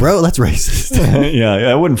understand that, Bro, that's racist. Yeah,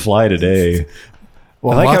 I wouldn't fly today.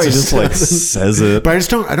 Well, I like how lots he of just like stuff. says it. But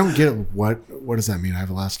I don't get it. What does that mean? I have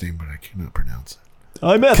a last name, but I cannot pronounce it.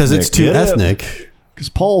 I'm ethnic. Because it's too ethnic. Because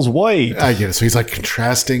Paul's white. I get it. So he's like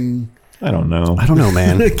contrasting. I don't know. I don't know,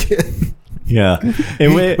 man. Yeah. but He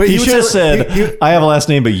he would should have say- said, he- I have a last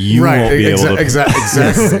name, but you won't be able to. Exactly.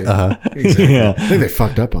 Exactly. Yeah. I think they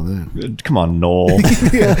fucked up on that. Come on, Noel.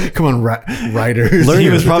 Yeah. Come on, writers. He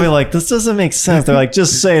was probably like, this doesn't make sense. They're like,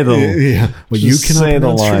 just say the, Yeah. Well, you just cannot say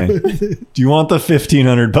the pronounce line. Do you want the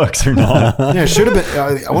 $1,500 or not? Yeah, it should have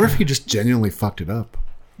been. I wonder if he just genuinely fucked it up.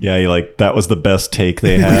 Yeah, he like, that was the best take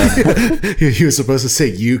they had. He was supposed to say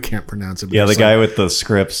you can't pronounce it. but Yeah, the it's guy like, with the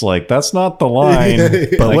scripts, like, that's not the line.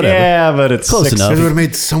 But Like, whatever. yeah, but it's Close enough. It would have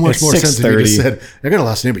made so much It's more sense if you just 6:30. said, "I got a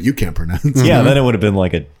last name, but you can't pronounce." Yeah, then it would have been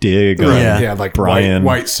like a dig on Yeah. Yeah, like Brian.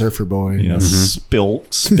 white surfer boy. You know,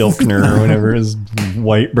 Spilkner or whatever his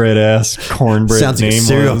white bread ass cornbread Sounds like name a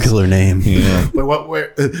serial was. killer name. Yeah. Wait,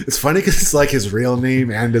 it's funny because it's like his real name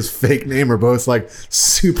and his fake name are both like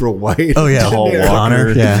super white. Oh, yeah. Paul Connor.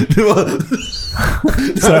 Walker. Yeah.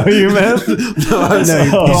 Is that what you meant? No,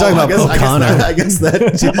 he's talking about O'Connor. I guess that.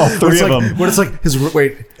 All three it's of like, them. What it's like his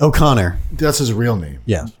wait, O'Connor. that's his real name.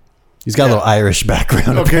 Yeah. He's got a little Irish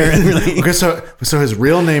background, Okay. apparently. Okay. So his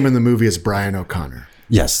real name in the movie is Brian O'Connor,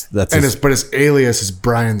 Yes, that's and his, but his alias is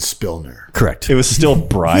Brian Spillner. correct. It was still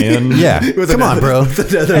Brian. Yeah. With Come on, another- bro. with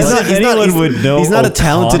another- He's not- he's not- Anyone he's- would know He's not a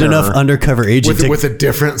talented O'Connor. enough undercover agent to with a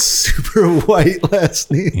different super white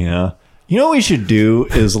last name. Yeah. You know what we should do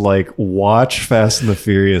is like watch Fast and the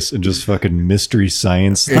Furious and just fucking mystery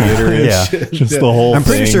science theater. Yeah. Just the whole I'm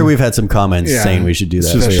pretty thing. sure we've had some comments Yeah. saying we should do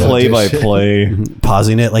that. It's just So, play by play.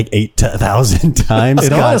 pausing it like 8,000 times.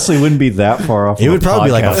 It God. honestly wouldn't be that far off. It from would probably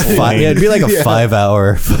be like a podcast five. length. Yeah, it'd be like a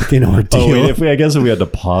 5-hour fucking ordeal. Oh, wait, I guess if we had to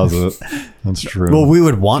pause it. That's true. Well, we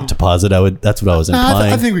would want to pause it. That's what I was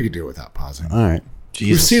implying. I think we could do it without pausing. All right.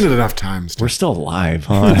 We've seen it enough times. We're still live,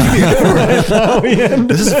 huh?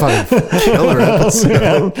 This is a fucking killer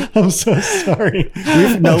episode. I'm so sorry.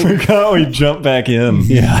 I forgot we jumped back in.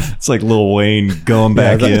 Yeah. It's like Lil Wayne going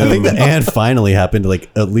back in. I think the and finally happened like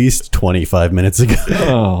at least 25 minutes ago.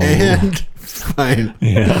 Oh, And fine.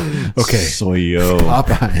 yeah. Okay. So yo.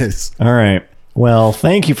 Popeyes. All right. Well,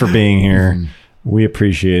 thank you for being here. We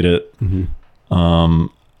appreciate it.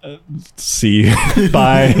 See you.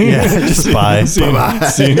 Bye. Yeah, just bye. See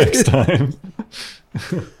you next time.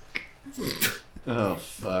 Oh,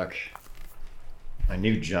 fuck. I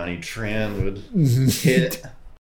knew Johnny Tran would hit.